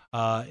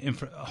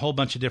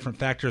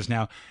factors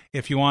now.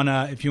 If you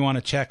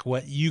wanna check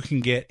what you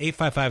can get,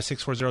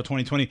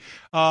 855-640-2020.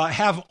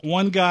 Have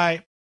one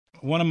guy,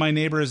 one of my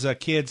neighbor's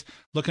kids,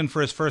 looking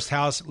for his first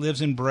house,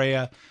 lives in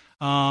Brea.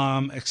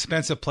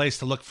 Expensive place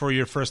to look for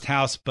your first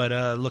house, but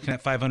looking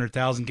at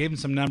 $500,000. Gave him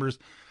some numbers.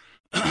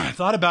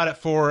 Thought about it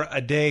for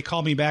a day.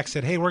 Called me back.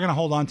 Said, "Hey, we're going to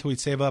hold on till we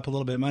save up a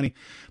little bit of money."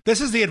 This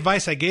is the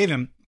advice I gave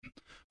him.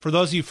 For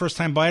those of you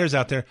first-time buyers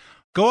out there,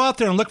 go out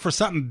there and look for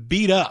something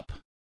beat up.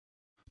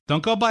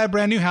 Don't go buy a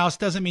brand new house.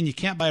 Doesn't mean you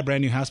can't buy a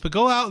brand new house, but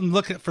go out and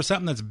look for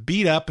something that's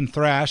beat up and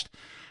thrashed.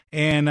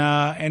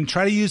 And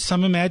try to use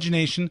some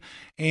imagination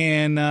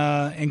and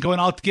go. And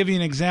I'll give you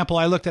an example.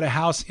 I looked at a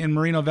house in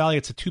Moreno Valley.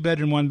 It's a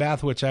 2-bedroom,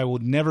 1-bath, which I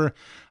would never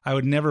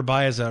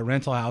buy as a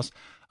rental house.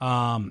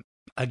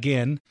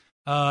 Again,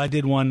 I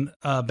did one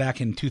back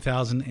in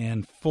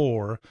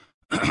 2004.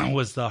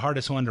 Was the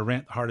hardest one to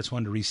rent, the hardest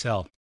one to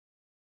resell.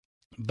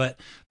 But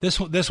this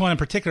one in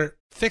particular,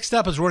 fixed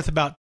up, is worth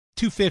about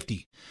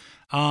 $250.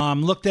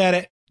 Looked at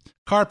it.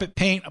 Carpet,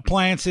 paint,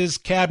 appliances,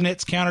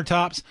 cabinets,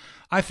 countertops.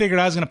 I figured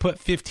I was going to put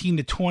 $15,000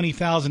 to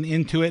 $20,000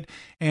 into it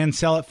and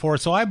sell it for.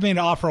 So I made an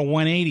offer of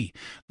 $180,000.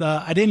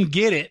 I didn't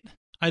get it,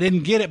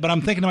 but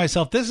I'm thinking to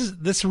myself,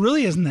 this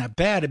really isn't that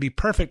bad. It'd be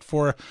perfect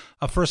for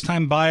a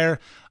first-time buyer,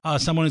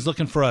 someone who's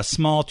looking for a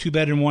small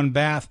 2-bedroom,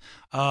 1-bath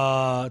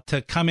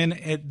to come in.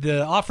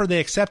 The offer they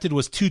accepted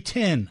was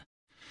 $210,000,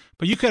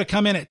 but you could have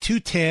come in at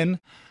 $210,000,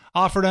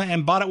 offered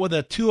and bought it with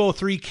a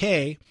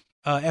 $203K.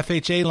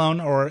 FHA loan,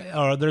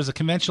 or there's a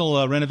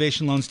conventional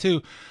renovation loans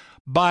too.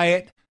 Buy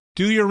it,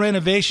 do your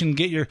renovation,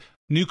 get your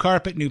new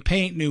carpet, new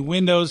paint, new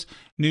windows,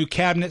 new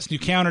cabinets, new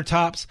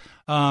countertops,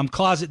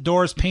 closet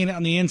doors, paint it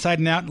on the inside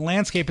and out, and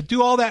landscape it.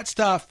 Do all that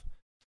stuff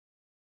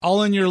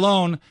all in your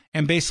loan,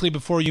 and basically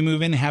before you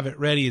move in, have it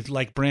ready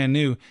like brand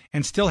new,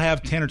 and still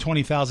have $10,000 or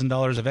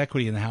 $20,000 of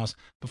equity in the house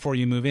before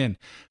you move in.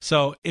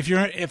 So if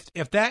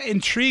that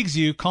intrigues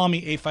you, call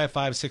me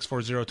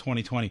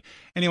 855-640-2020.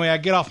 Anyway, I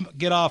get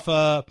off.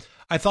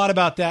 I thought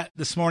about that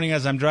this morning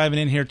as I'm driving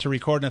in here to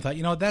record, and I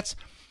thought,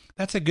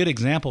 that's a good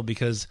example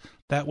because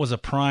that was a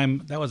prime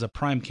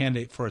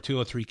candidate for a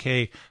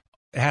 203K.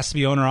 It has to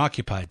be owner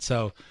occupied,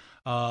 so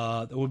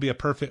it would be a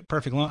perfect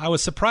loan. I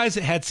was surprised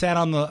it had sat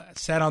on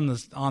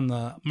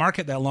the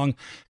market that long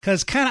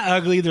because it's kind of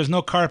ugly. There's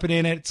no carpet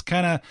in it. It's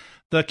kind of,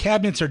 the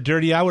cabinets are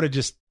dirty. I would have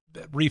just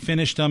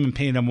refinished them and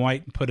painted them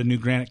white and put a new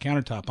granite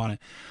countertop on it.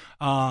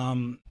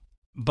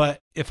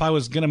 But if I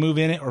was going to move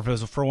in it, or if it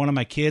was for one of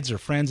my kids or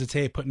friends, it's,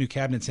 hey, put new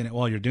cabinets in it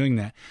while you're doing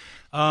that.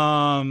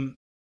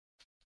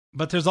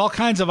 But there's all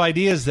kinds of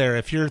ideas there.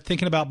 If you're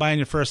thinking about buying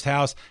your first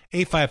house,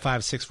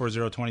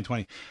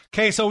 855-640-2020.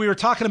 Okay, so we were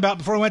talking about,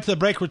 before we went to the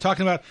break, we were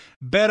talking about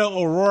Beto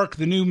O'Rourke,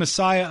 the new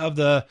messiah of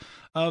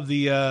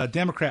the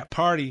Democrat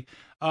Party.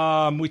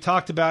 We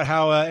talked about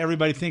how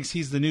everybody thinks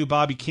he's the new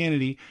Bobby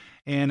Kennedy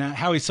and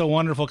how he's so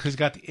wonderful because he's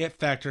got the it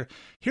factor.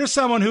 Here's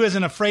someone who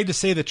isn't afraid to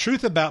say the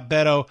truth about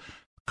Beto,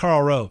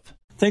 Karl Rove.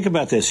 Think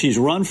about this. He's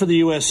run for the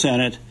U.S.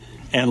 Senate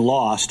and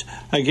lost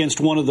against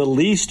one of the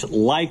least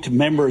liked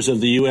members of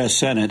the U.S.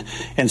 Senate,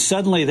 and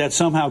suddenly that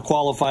somehow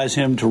qualifies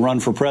him to run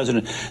for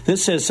president.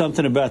 This says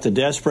something about the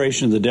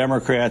desperation of the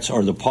Democrats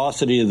or the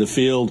paucity of the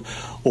field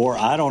or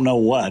I don't know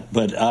what,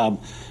 but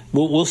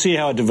we'll see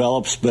how it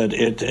develops, but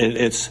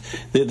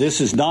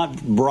this is not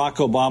Barack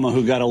Obama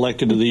who got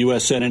elected to the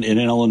U.S. Senate in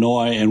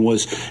Illinois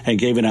and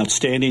gave an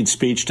outstanding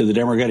speech to the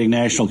Democratic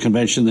National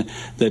Convention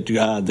that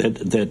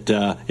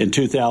in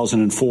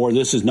 2004.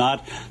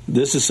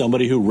 This is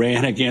somebody who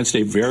ran against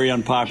a very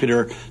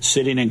unpopular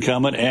sitting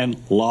incumbent and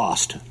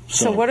lost.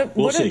 So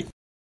we'll see.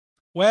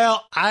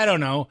 Well, I don't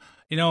know.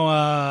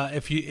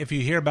 If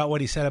you hear about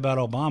what he said about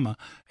Obama,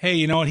 hey,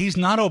 you know what? He's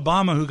not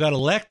Obama who got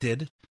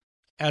elected,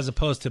 as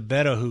opposed to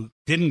Beto, who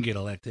didn't get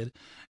elected,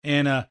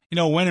 and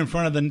went in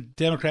front of the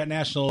Democrat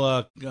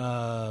National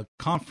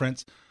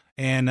Conference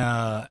and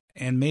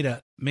made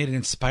an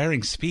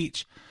inspiring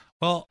speech.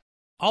 Well,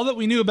 all that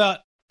we knew about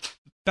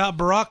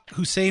Barack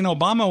Hussein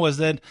Obama was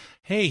that,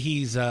 hey,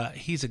 he's a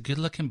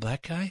good-looking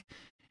black guy,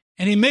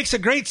 and he makes a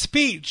great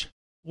speech.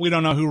 We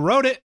don't know who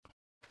wrote it,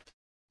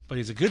 but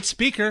he's a good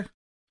speaker.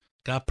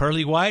 Got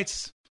pearly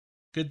whites,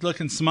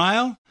 good-looking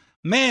smile.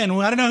 Man,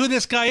 I don't know who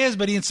this guy is,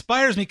 but he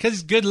inspires me because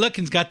he's good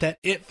looking. He's got that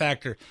it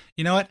factor.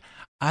 You know what?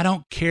 I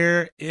don't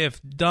care if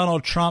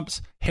Donald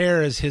Trump's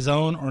hair is his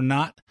own or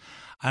not.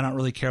 I don't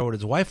really care what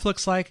his wife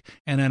looks like,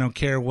 and I don't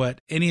care what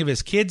any of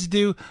his kids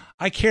do.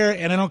 I care,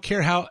 and I don't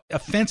care how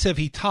offensive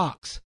he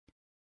talks.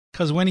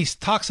 Because when he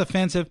talks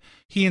offensive,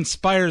 he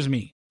inspires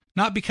me.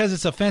 Not because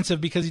it's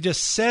offensive, because he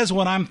just says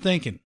what I'm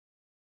thinking.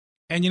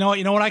 And you know what?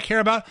 You know what I care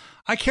about?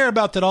 I care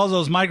about that all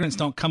those migrants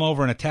don't come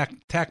over and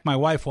attack my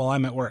wife while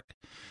I'm at work.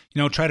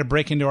 Try to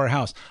break into our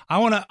house. I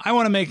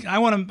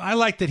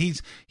like that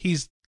he's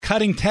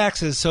cutting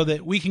taxes so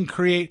that we can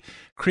create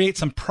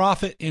some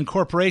profit in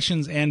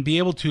corporations and be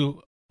able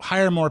to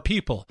hire more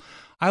people.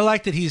 I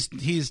like that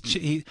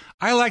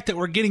I like that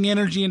we're getting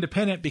energy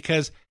independent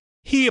because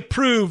he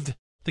approved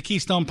the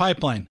Keystone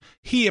Pipeline.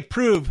 He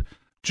approved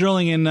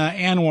drilling in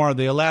Anwar,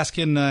 the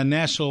Alaskan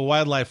National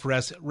Wildlife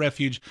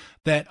Refuge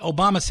that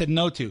Obama said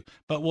no to.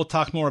 But we'll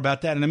talk more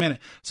about that in a minute.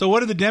 So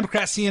what did the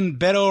Democrats see in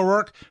Beto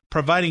O'Rourke?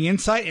 Providing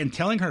insight and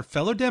telling her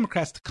fellow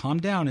Democrats to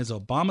calm down as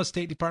Obama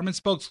State Department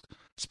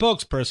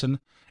spokesperson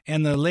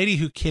and the lady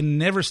who can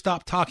never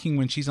stop talking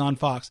when she's on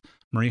Fox,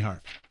 Marie Harf.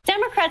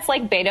 Democrats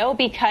like Beto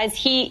because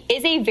he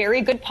is a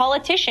very good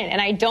politician,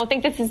 and I don't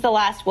think this is the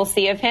last we'll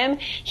see of him.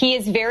 He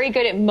is very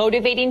good at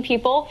motivating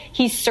people.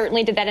 He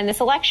certainly did that in this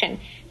election.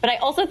 But I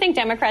also think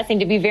Democrats need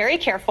to be very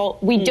careful.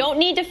 We don't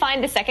need to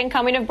find the second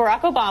coming of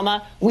Barack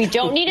Obama. We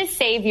don't need a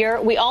savior.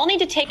 We all need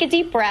to take a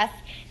deep breath.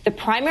 The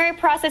primary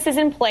process is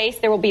in place.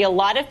 There will be a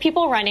lot of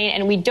people running,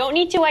 and we don't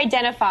need to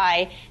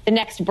identify the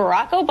next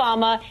Barack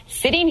Obama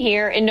sitting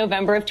here in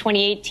November of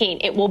 2018.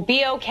 It will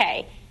be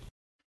okay.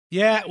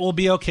 Yeah, it will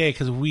be okay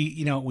because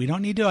we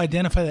don't need to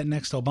identify that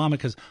next Obama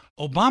because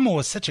Obama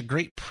was such a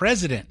great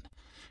president.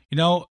 You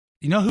know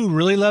who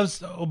really loves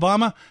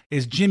Obama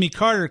is Jimmy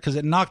Carter because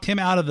it knocked him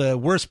out of the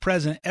worst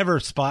president ever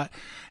spot,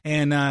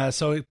 and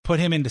so it put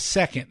him into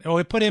second.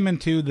 Or it put him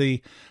into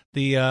the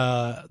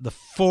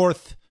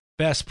fourth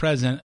best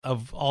president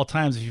of all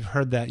times. If you've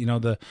heard that,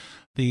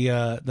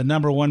 the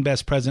number one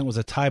best president was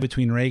a tie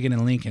between Reagan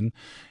and Lincoln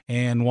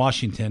and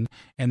Washington,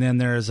 and then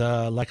there's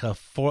like a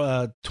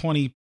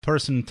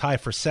 20-person tie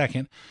for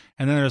second,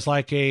 and then there's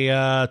like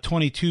a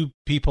 22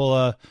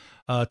 people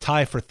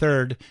tie for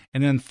third,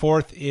 and then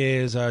fourth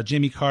is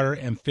Jimmy Carter,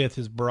 and fifth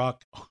is Barack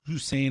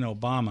Hussein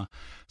Obama.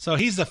 So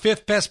he's the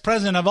fifth best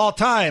president of all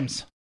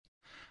times.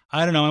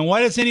 I don't know. And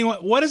what does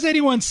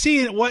anyone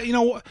see?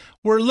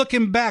 We're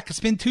looking back. It's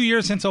been 2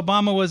 years since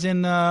Obama was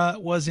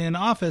in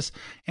office,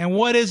 and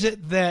what is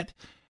it that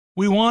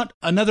we want?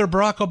 Another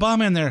Barack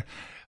Obama in there.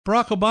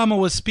 Barack Obama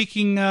was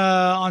speaking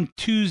on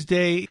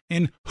Tuesday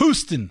in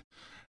Houston,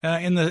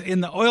 in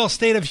the oil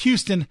state of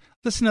Houston.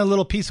 Listen to a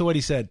little piece of what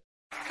he said.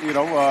 I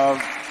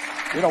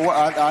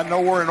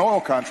know we're an oil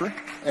country,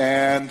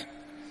 and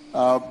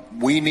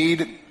we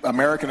need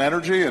American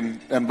energy,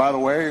 and by the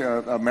way,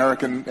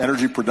 American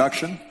energy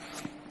production.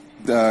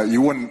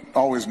 You wouldn't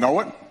always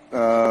know it,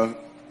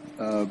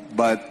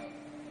 but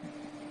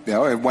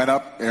it went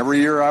up every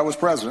year I was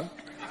president.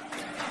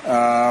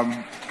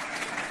 And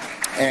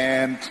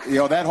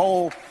that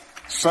whole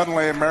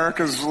suddenly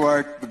America's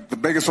like the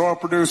biggest oil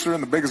producer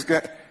and the biggest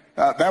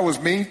that was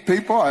me,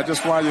 people. I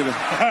just want you to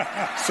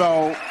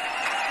so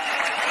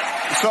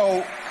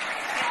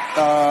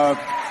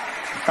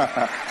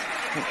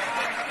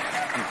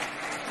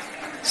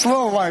it's a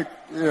little like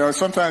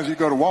sometimes you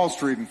go to Wall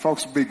Street and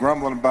folks will be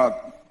grumbling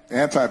about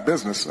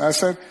anti-business. I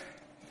said,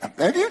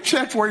 have you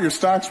checked where your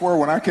stocks were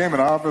when I came in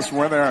office and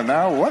where they are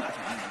now?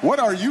 What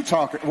are you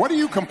talking? What are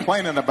you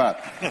complaining about?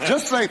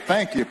 Just say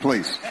thank you,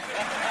 please.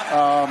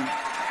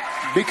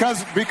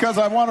 Because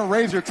I want to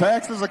raise your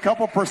taxes a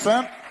couple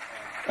percent.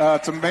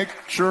 to make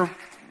sure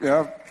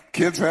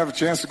kids have a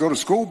chance to go to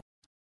school.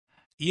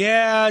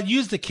 Yeah,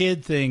 use the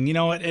kid thing. You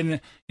know what? And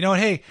you know what?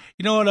 Hey,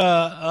 you know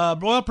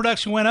what? Oil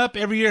production went up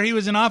every year he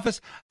was in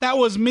office. That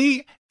was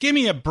me. Give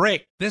me a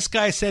break. This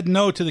guy said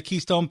no to the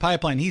Keystone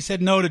Pipeline. He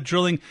said no to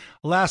drilling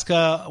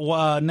Alaska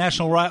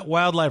National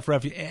Wildlife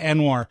Refuge,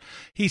 ANWR.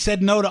 He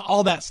said no to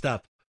all that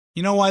stuff.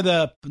 You know why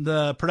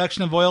the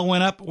production of oil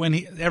went up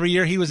every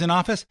year he was in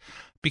office?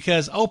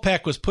 Because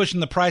OPEC was pushing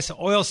the price of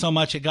oil so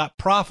much it got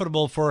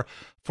profitable for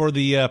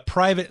the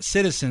private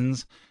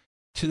citizens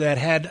that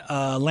had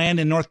land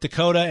in North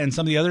Dakota and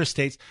some of the other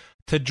states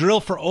to drill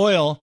for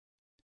oil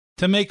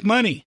to make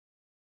money.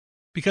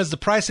 Because the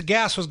price of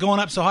gas was going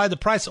up so high, the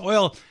price of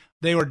oil,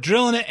 they were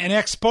drilling it and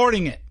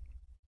exporting it.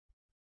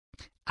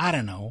 I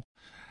don't know.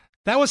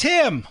 That was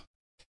him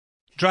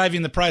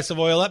driving the price of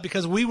oil up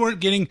because we weren't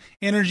getting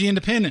energy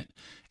independent.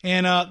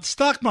 And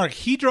stock market,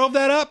 he drove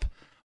that up.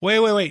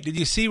 Wait. Did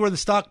you see where the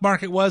stock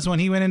market was when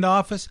he went into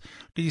office?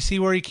 Did you see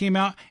where he came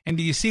out? And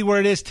do you see where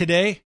it is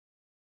today?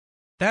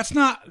 That's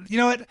not, you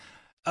know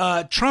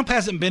what? Trump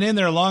hasn't been in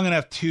there long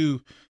enough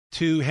to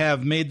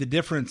have made the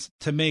difference,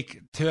 to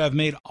have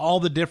made all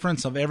the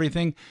difference of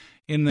everything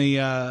in the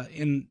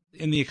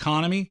in the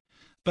economy.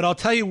 But I'll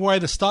tell you why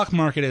the stock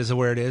market is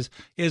where it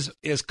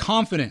is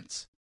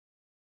confidence.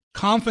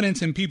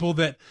 Confidence in people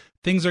that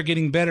things are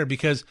getting better,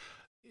 because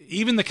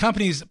even the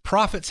company's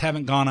profits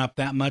haven't gone up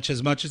that much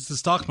as the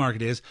stock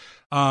market is,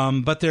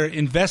 but they're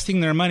investing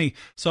their money.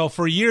 So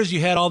for years you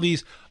had all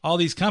these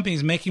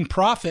companies making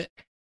profit,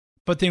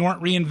 but they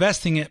weren't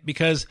reinvesting it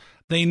because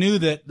they knew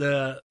that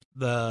the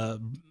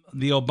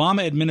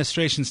Obama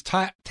administration's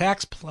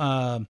tax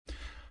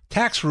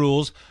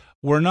rules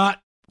were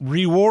not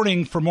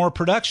rewarding for more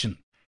production.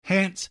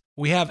 Hence,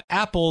 we have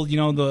Apple,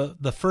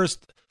 the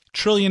first $1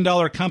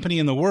 trillion company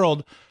in the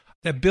world,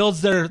 that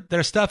builds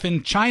their stuff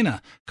in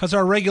China because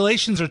our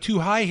regulations are too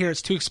high here.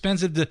 It's too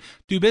expensive to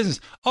do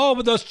business. Oh,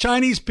 but those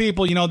Chinese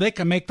people, they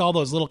can make all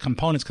those little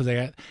components because they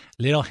got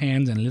little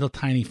hands and little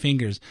tiny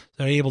fingers.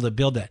 They're able to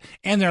build that.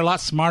 And they're a lot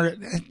smarter.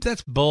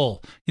 That's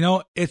bull.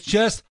 It's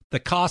just the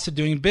cost of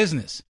doing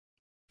business.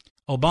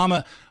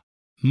 Obama,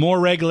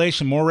 more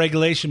regulation, more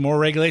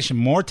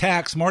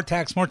tax.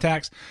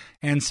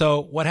 And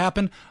so what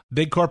happened?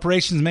 Big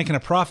corporations making a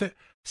profit,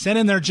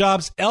 sending their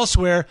jobs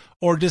elsewhere,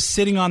 or just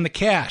sitting on the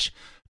cash.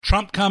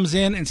 Trump comes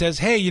in and says,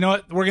 hey, you know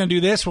what? We're going to do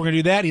this. We're going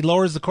to do that. He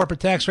lowers the corporate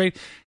tax rate.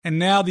 And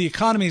now the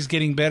economy is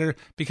getting better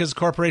because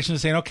corporations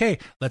are saying, okay,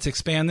 let's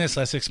expand this.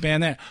 Let's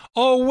expand that.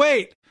 Oh,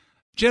 wait.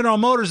 General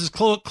Motors is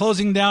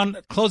closing down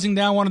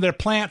one of their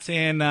plants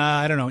in,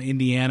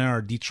 Indiana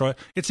or Detroit.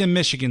 It's in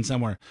Michigan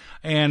somewhere.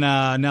 And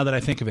now that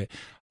I think of it.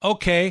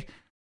 Okay.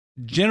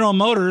 General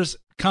Motors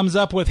comes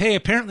up with, hey,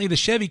 apparently the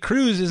Chevy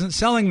Cruze isn't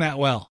selling that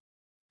well.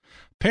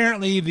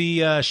 Apparently,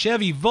 the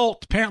Chevy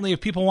Volt,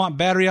 if people want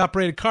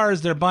battery-operated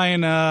cars, they're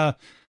buying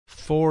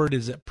Ford,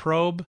 is it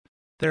Probe?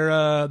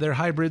 Their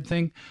hybrid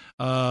thing.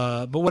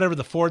 But whatever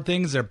the Ford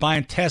things, they're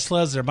buying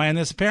Teslas, they're buying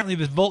this. Apparently,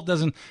 the Volt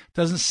doesn't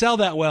sell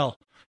that well,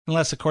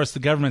 unless, of course, the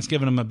government's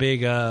giving them a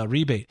big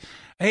rebate.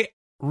 Hey,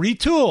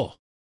 retool.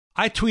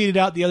 I tweeted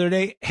out the other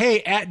day,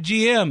 hey, at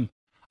GM,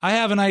 I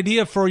have an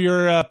idea for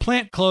your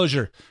plant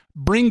closure.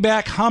 Bring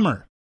back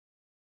Hummer.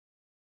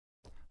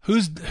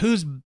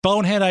 Whose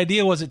bonehead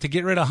idea was it to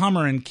get rid of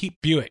Hummer and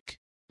keep Buick?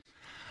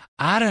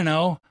 I don't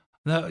know.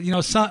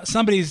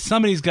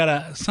 Somebody's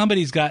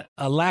got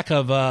a lack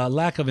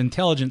of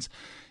intelligence,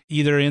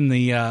 either in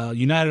the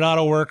United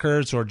Auto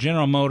Workers or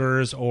General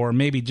Motors, or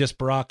maybe just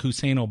Barack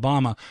Hussein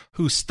Obama,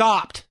 who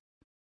stopped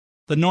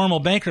the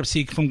normal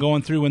bankruptcy from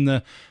going through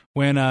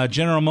when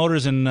General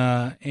Motors and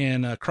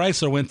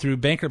Chrysler went through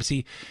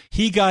bankruptcy.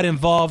 He got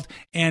involved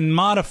and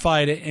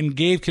modified it and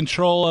gave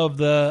control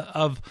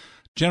of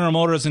General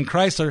Motors and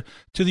Chrysler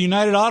to the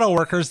United Auto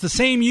Workers, the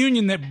same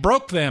union that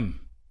broke them.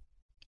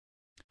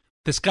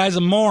 This guy's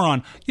a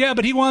moron. Yeah,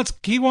 but he wants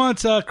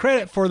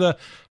credit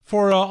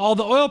for all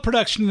the oil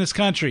production in this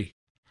country.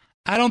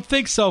 I don't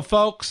think so,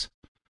 folks.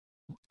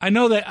 I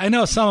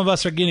know some of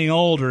us are getting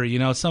older.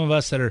 Some of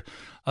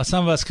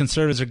us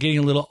conservatives are getting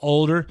a little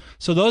older.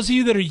 So those of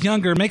you that are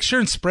younger, make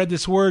sure and spread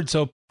this word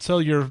so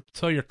your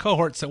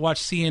cohorts that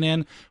watch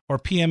CNN or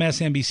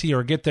PMS-NBC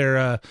or get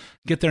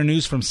their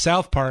news from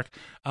South Park,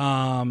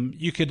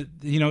 you could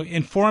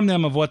inform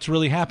them of what's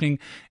really happening.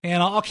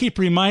 And I'll keep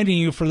reminding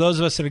you, for those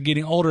of us that are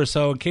getting older,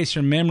 so in case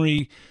your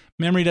memory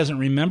doesn't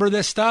remember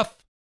this stuff,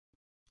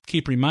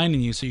 keep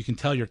reminding you so you can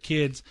tell your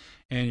kids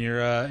and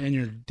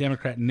your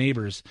Democrat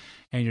neighbors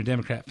and your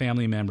Democrat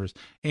family members.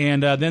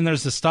 And then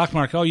there's the stock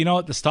market. Oh, you know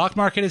what? The stock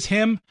market is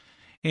him.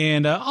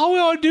 And all we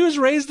ought to do is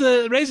raise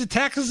the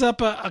taxes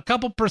up a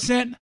couple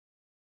percent.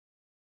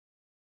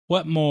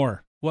 What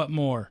more?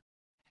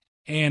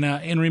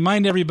 And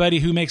remind everybody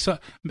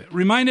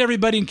remind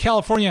everybody in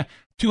California,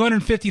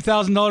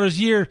 $250,000 a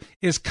year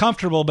is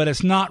comfortable, but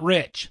it's not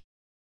rich.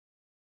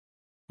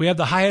 We have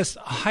the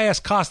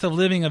highest cost of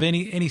living of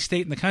any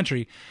state in the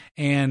country,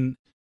 and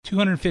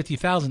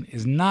 $250,000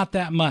 is not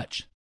that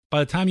much. By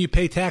the time you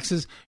pay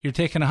taxes, you're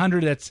taking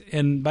 $100.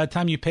 And by the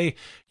time you pay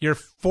your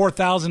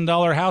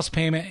 $4,000 house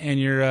payment and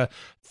your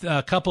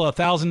a couple of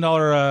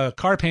 $1,000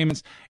 car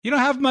payments, you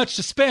don't have much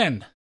to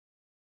spend.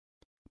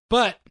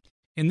 But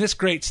in this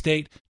great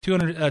state,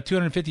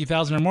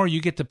 $250,000 or more,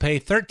 you get to pay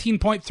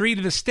 $13.3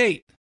 to the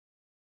state.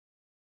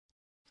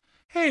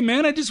 Hey,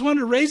 man, I just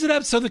wanted to raise it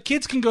up so the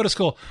kids can go to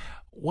school.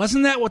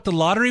 Wasn't that what the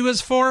lottery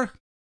was for?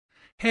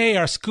 Hey,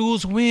 our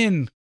schools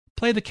win.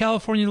 Play the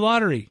California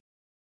lottery.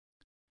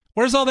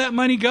 Where's all that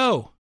money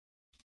go?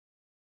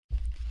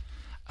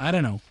 I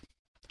don't know.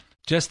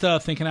 Just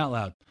thinking out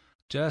loud.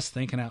 Just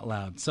thinking out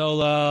loud. So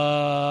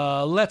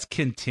let's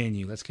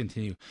continue.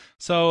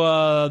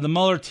 So the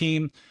Mueller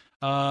team,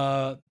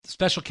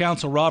 special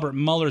counsel Robert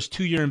Mueller's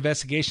 2-year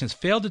investigation has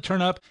failed to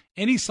turn up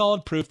any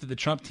solid proof that the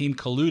Trump team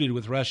colluded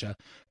with Russia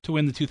to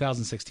win the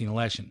 2016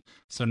 election.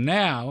 So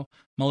now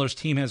Mueller's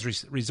team has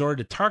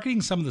resorted to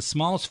targeting some of the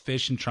smallest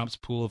fish in Trump's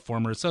pool of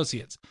former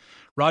associates.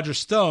 Roger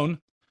Stone,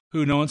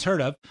 who no one's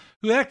heard of,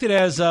 who acted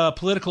as a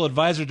political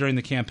advisor during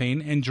the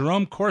campaign, and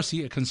Jerome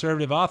Corsi, a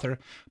conservative author.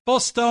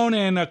 Both Stone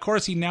and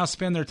Corsi now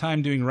spend their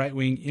time doing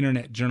right-wing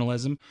internet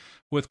journalism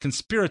with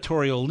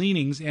conspiratorial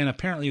leanings, and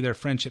apparently their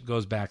friendship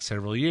goes back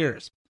several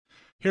years.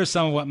 Here's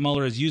some of what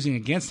Mueller is using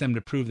against them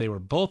to prove they were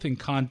both in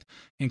contact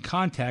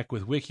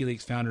with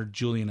WikiLeaks founder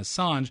Julian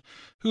Assange,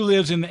 who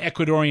lives in the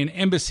Ecuadorian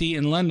embassy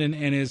in London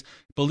and is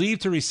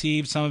believed to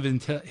receive some of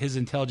his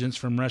intelligence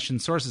from Russian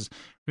sources.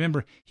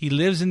 Remember, he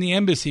lives in the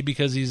embassy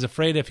because he's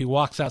afraid if he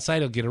walks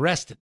outside, he'll get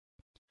arrested.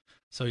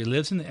 So he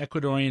lives in the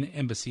Ecuadorian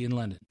embassy in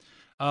London.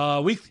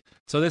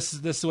 So this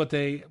is what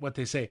they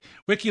say.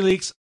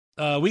 WikiLeaks.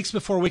 Weeks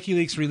before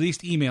WikiLeaks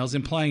released emails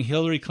implying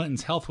Hillary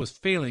Clinton's health was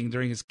failing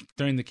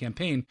during the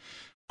campaign,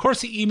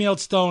 Corsi emailed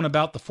Stone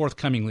about the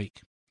forthcoming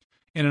leak.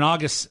 In an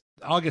August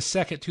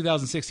 2nd,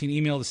 2016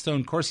 email to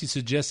Stone, Corsi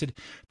suggested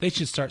they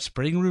should start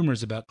spreading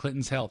rumors about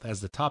Clinton's health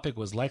as the topic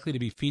was likely to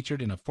be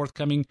featured in a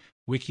forthcoming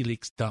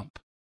WikiLeaks dump.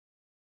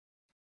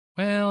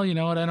 Well, you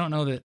know what? I don't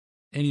know that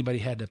anybody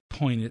had to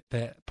point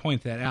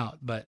that out,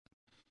 but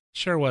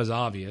sure was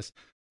obvious.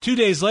 2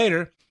 days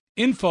later,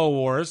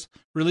 InfoWars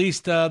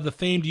released the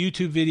famed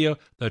YouTube video,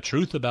 The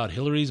Truth About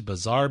Hillary's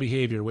Bizarre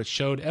Behavior, which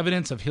showed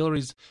evidence of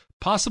Hillary's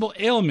possible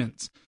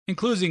ailments,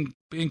 including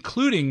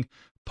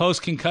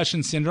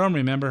post-concussion syndrome.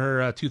 Remember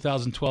her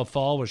 2012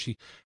 fall where she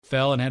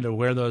fell and had to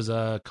wear those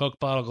Coke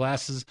bottle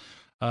glasses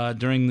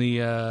during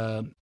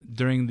the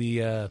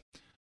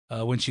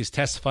when she's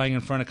testifying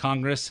in front of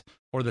Congress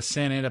or the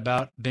Senate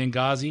about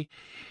Benghazi.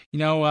 You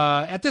know,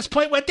 at this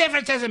point, what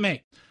difference does it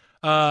make?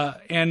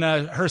 And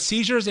her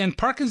seizures and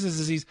Parkinson's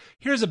disease.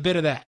 Here's a bit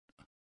of that.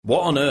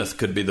 What on earth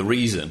could be the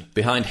reason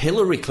behind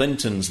Hillary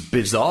Clinton's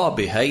bizarre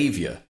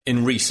behavior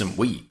in recent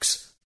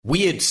weeks?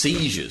 Weird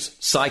seizures,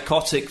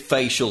 psychotic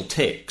facial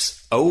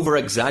tics,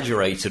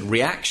 over-exaggerated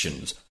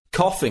reactions,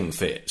 coughing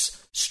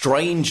fits,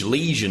 strange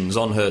lesions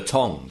on her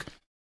tongue.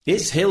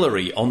 Is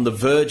Hillary on the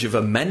verge of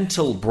a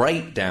mental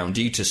breakdown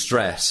due to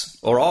stress,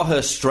 or are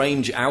her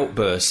strange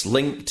outbursts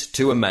linked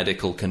to a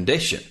medical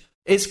condition?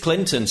 Is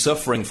Clinton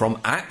suffering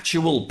from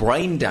actual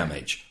brain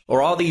damage,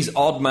 or are these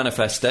odd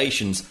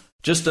manifestations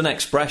just an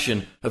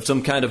expression of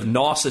some kind of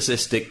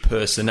narcissistic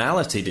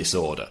personality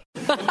disorder?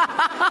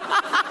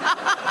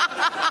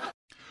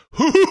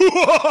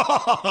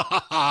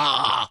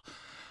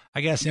 I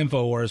guess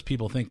InfoWars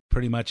people think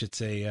pretty much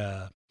it's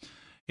a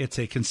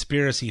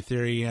conspiracy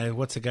theory.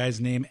 What's the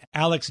guy's name?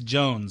 Alex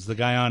Jones, the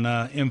guy on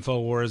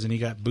InfoWars, and he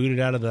got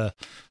booted out of the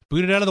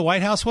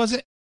White House. Was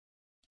it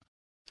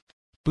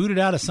booted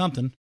out of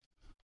something?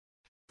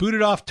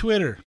 Booted off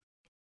Twitter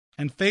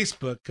and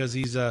Facebook because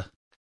he's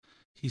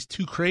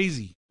too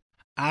crazy.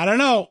 I don't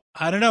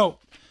know.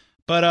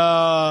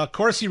 But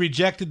Corsi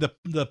rejected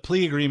the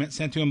plea agreement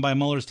sent to him by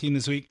Mueller's team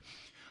this week.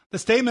 The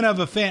statement of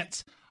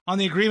offense on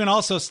the agreement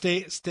also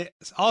says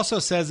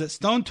that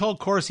Stone told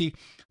Corsi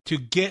to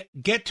get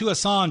to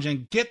Assange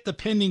and get the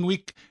pending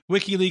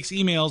WikiLeaks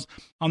emails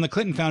on the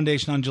Clinton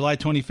Foundation on July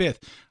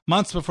 25th,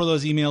 months before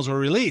those emails were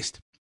released.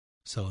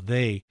 So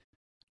they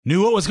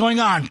knew what was going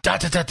on.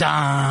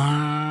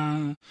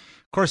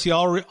 Corsi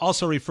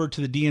also referred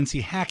to the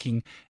DNC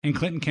hacking and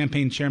Clinton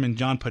campaign chairman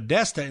John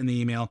Podesta in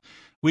the email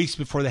weeks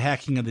before the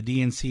hacking of the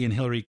DNC and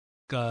Hillary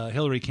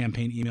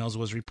campaign emails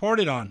was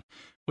reported on,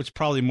 which is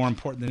probably more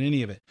important than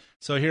any of it.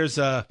 So here's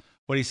what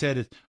he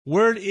said.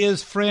 Word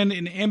is friend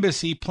in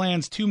embassy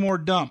plans 2 more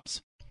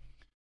dumps.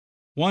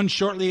 One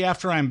shortly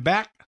after I'm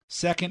back,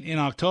 second in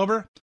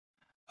October.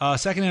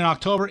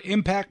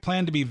 Impact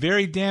planned to be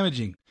very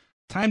damaging.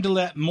 Time to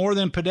let more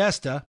than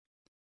Podesta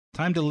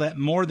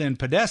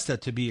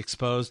to be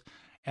exposed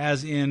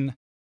as in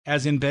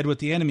bed with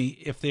the enemy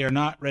if they are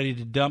not ready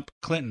to drop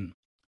Clinton.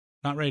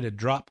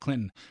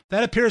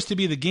 That appears to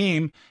be the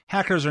game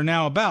hackers are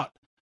now about.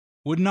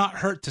 Would not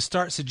hurt to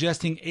start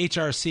suggesting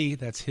HRC,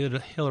 that's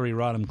Hillary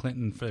Rodham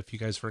Clinton, if you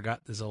guys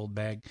forgot this old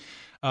bag,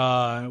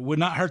 would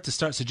not hurt to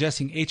start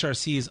suggesting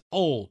HRC is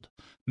old,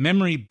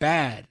 memory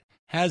bad,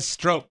 has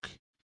stroke.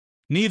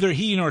 Neither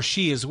he nor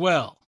she is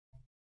well.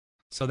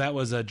 So that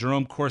was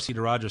Jerome Corsi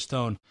to Roger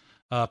Stone.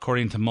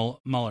 according to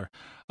Mueller.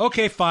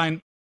 Okay,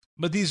 fine.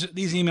 But these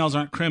emails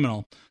aren't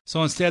criminal.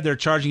 So instead, they're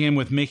charging him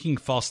with making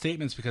false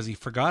statements because he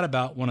forgot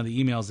about one of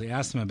the emails they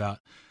asked him about.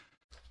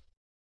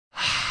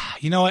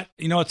 You know what?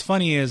 What's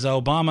funny is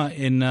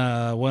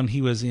Obama, when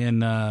he was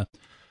in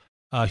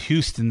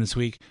Houston this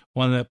week,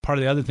 part of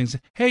the other things,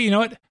 hey, you know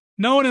what?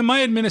 No one in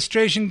my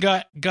administration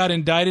got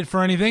indicted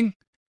for anything.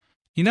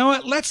 You know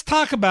what? Let's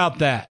talk about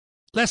that.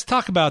 Does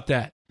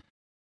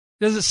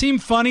it seem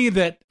funny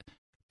that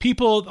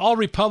all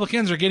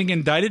Republicans are getting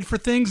indicted for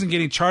things and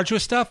getting charged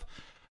with stuff,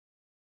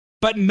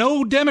 but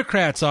no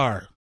Democrats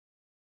are?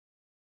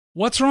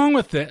 What's wrong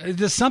with it? Is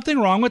there something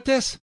wrong with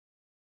this?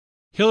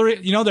 Hillary,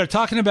 they're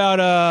talking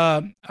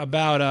about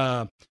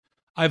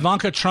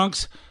Ivanka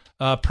Trump's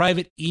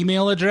private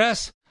email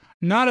address,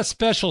 not a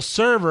special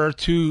server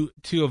to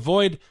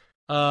avoid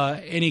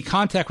any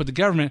contact with the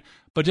government,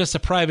 but just a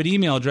private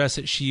email address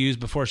that she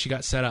used before she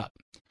got set up.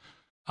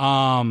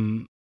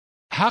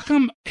 How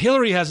come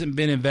Hillary hasn't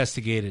been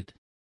investigated?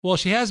 Well,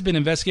 she has been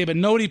investigated, but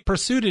nobody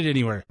pursued it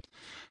anywhere.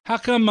 How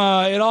come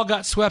it all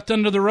got swept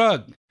under the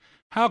rug?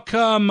 How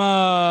come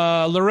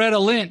Loretta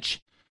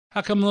Lynch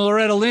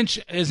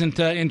isn't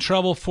in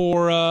trouble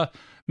for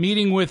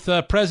meeting with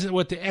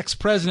the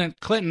ex-President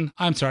Clinton?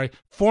 I'm sorry,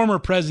 former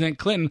President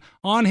Clinton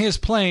on his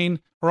plane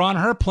or on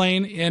her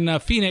plane in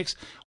Phoenix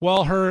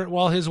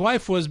while his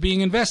wife was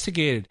being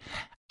investigated.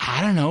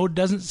 I don't know. It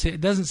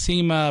doesn't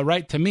seem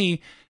right to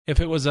me. If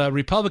it was a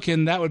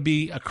Republican, that would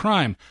be a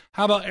crime.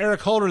 How about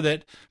Eric Holder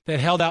that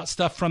held out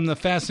stuff from the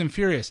Fast and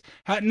Furious?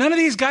 None of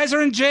these guys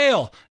are in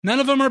jail. None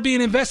of them are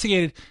being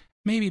investigated.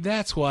 Maybe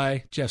that's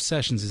why Jeff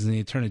Sessions is the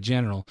Attorney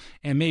General,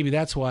 and maybe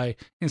that's why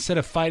instead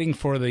of fighting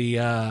for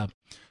the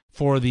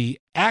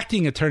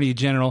acting Attorney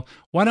General,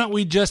 why don't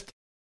we just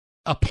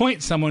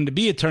appoint someone to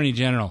be Attorney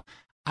General?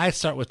 I'd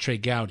start with Trey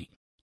Gowdy.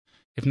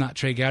 If not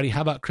Trey Gowdy,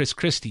 how about Chris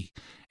Christie?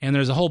 And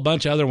there's a whole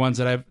bunch of other ones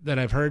that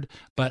I've heard,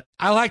 but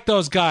I like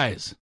those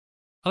guys.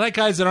 I like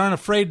guys that aren't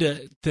afraid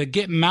to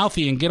get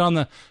mouthy and get on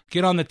the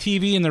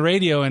TV and the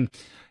radio and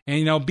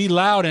be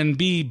loud and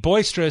be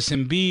boisterous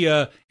and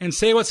and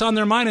say what's on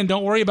their mind and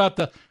don't worry about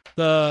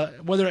the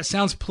whether it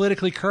sounds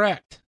politically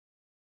correct.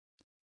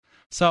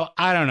 So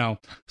I don't know.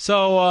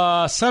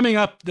 So summing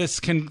up this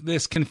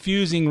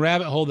confusing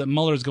rabbit hole that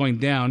Mueller's going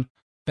down,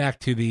 back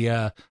to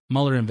the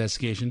Mueller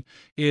investigation,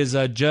 is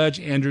Judge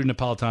Andrew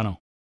Napolitano.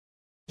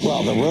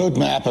 Well, the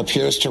roadmap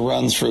appears to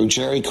run through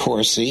Jerry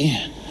Corsi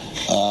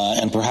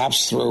and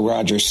perhaps through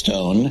Roger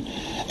Stone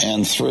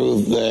and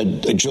through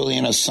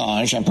Julian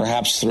Assange and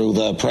perhaps through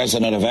the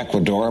president of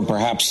Ecuador and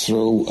perhaps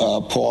through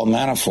Paul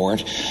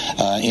Manafort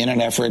in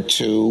an effort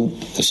to,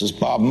 this is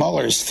Bob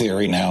Mueller's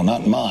theory now,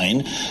 not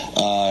mine,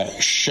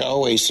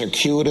 show a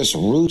circuitous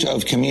route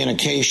of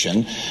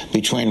communication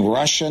between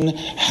Russian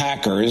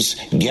hackers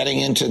getting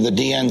into the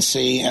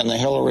DNC and the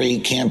Hillary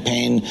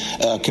campaign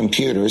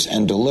computers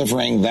and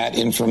delivering that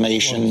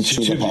information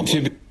to the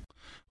public.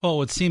 Well, it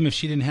would seem if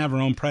she didn't have her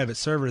own private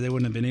server, they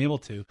wouldn't have been able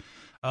to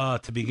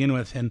begin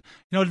with. And,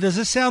 does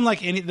this sound like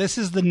this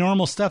is the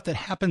normal stuff that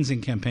happens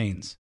in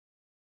campaigns?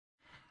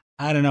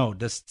 I don't know.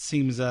 This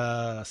seems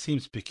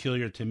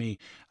peculiar to me.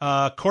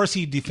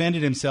 Corsi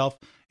defended himself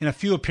in a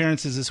few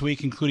appearances this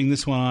week, including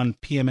this one on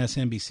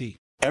PMSNBC.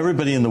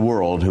 Everybody in the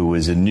world who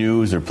was in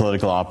news or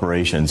political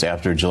operations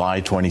after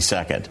July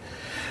 22nd,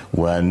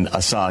 when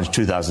Assange,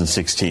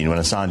 2016, when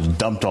Assange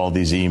dumped all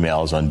these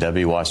emails on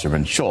Debbie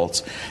Wasserman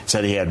Schultz,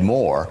 said he had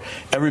more,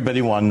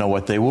 everybody wanted to know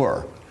what they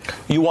were.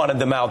 You wanted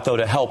them out, though,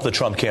 to help the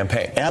Trump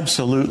campaign.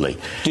 Absolutely.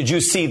 Did you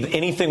see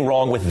anything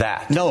wrong with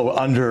that? No.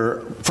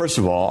 First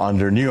of all,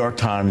 under New York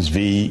Times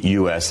v.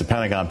 U.S., the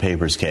Pentagon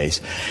Papers case,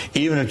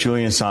 even if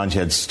Julian Assange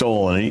had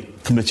stolen any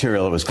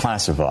material that was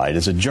classified,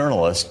 as a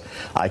journalist,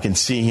 I can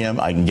see him,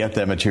 I can get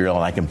that material,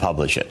 and I can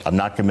publish it. I'm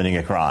not committing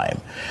a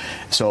crime.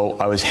 So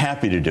I was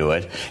happy to do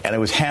it, and I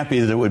was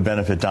happy that it would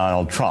benefit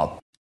Donald Trump.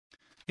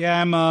 Yeah,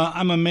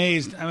 I'm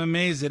amazed. I'm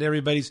amazed that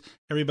everybody's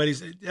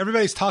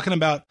talking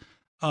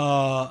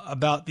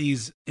about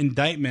these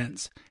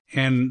indictments,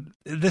 and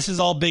this is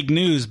all big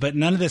news, but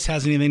none of this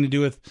has anything to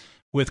do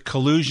with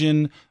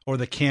collusion or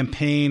the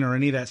campaign or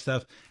any of that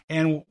stuff.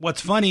 And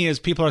what's funny is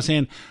people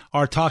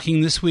are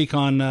talking this week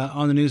on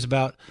the news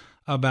about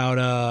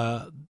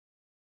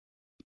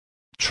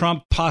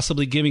Trump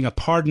possibly giving a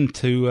pardon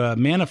to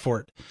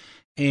Manafort.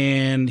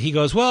 And he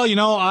goes, well,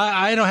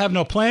 I don't have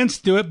no plans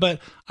to do it, but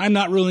I'm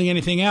not ruling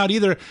anything out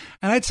either.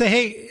 And I would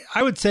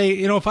say,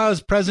 if I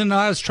was president and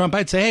I was Trump,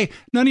 I'd say, hey,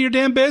 none of your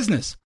damn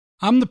business.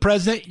 I'm the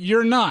president.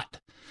 You're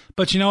not.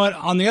 But you know what?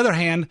 On the other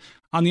hand,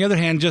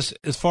 just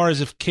as far as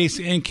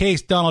in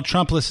case Donald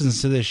Trump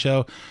listens to this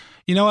show,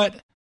 you know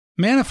what?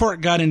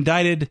 Manafort got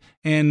indicted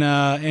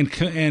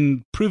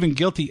and proven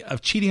guilty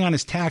of cheating on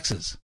his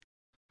taxes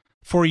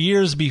for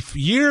years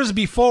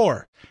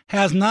before.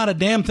 Has not a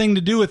damn thing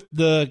to do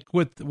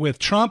with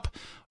Trump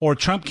or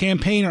Trump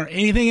campaign or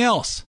anything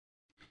else.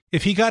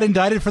 If he got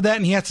indicted for that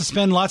and he has to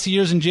spend lots of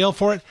years in jail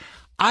for it,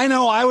 I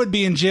know I would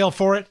be in jail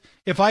for it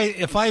if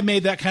I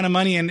made that kind of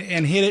money and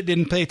hid it,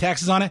 didn't pay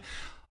taxes on it.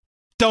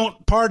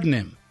 Don't pardon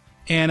him.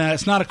 And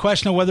it's not a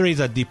question of whether he's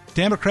a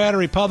Democrat or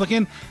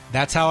Republican.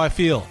 That's how I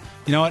feel.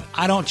 You know what?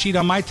 I don't cheat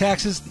on my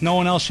taxes. No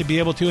one else should be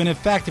able to. And in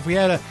fact, if we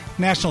had a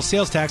national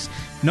sales tax,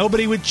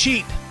 nobody would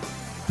cheat.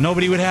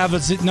 Nobody would have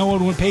no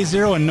one would pay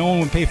 0 and no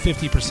one would pay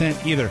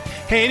 50% either.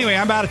 Hey, anyway,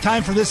 I'm out of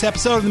time for this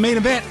episode of The Main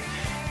Event.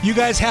 You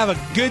guys have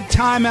a good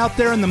time out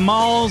there in the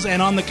malls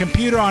and on the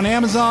computer on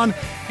Amazon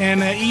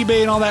and eBay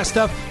and all that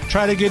stuff.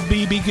 Try to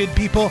be good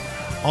people.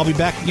 I'll be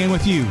back again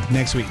with you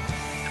next week.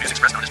 The views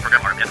expressed on this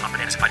program are of Ed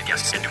Hoffman and his invited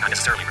guests and do not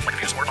necessarily reflect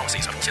the views or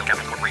policies of Wholesale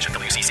Capital Corporation.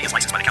 WCC is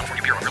licensed by the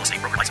California Bureau of Real Estate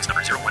Broker License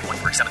Number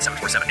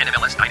 011477747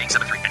 NMLS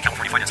 9873 and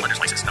California Finance Lenders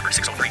License Number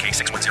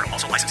 603K610.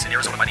 Also licensed in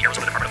Arizona by the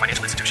Arizona Department of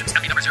Financial Institutions.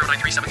 FD number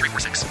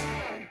 0937346.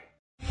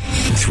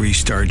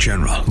 3-star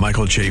General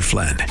Michael J.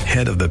 Flynn,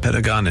 head of the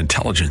Pentagon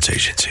Intelligence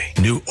Agency,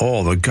 knew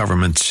all the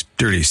government's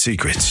dirty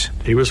secrets.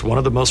 He was one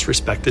of the most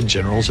respected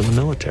generals in the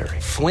military.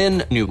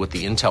 Flynn knew what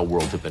the intel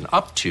world had been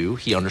up to.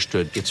 He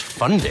understood its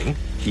funding.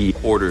 He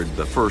ordered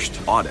the first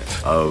audit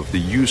of the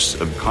use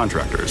of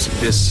contractors.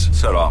 This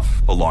set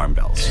off alarm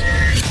bells.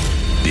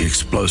 The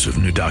explosive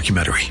new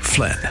documentary,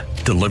 Flynn,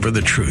 Deliver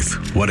the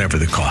Truth, Whatever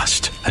the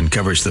Cost,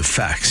 uncovers the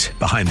facts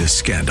behind this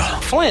scandal.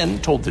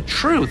 Flynn told the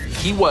truth.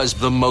 He was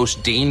the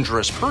most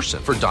dangerous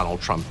person for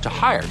Donald Trump to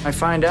hire. I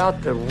find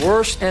out the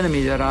worst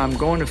enemy that I'm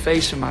going to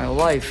face in my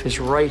life is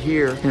right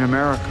here in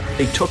America.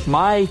 They took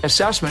my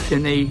assessment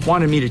and they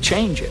wanted me to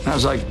change it. And I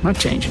was like, I'm not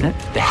changing it.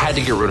 They had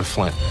to get rid of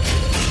Flynn.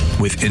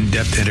 With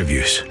in-depth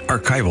interviews,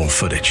 archival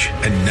footage,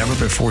 and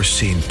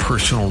never-before-seen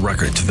personal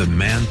records of the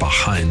man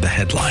behind the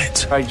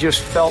headlines. I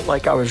just felt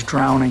like I was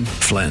drowning.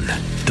 Flynn,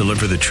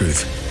 Deliver the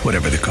Truth,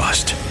 Whatever the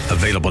Cost.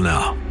 Available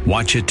now.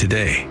 Watch it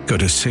today. Go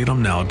to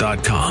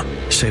salemnow.com.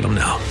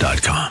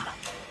 salemnow.com.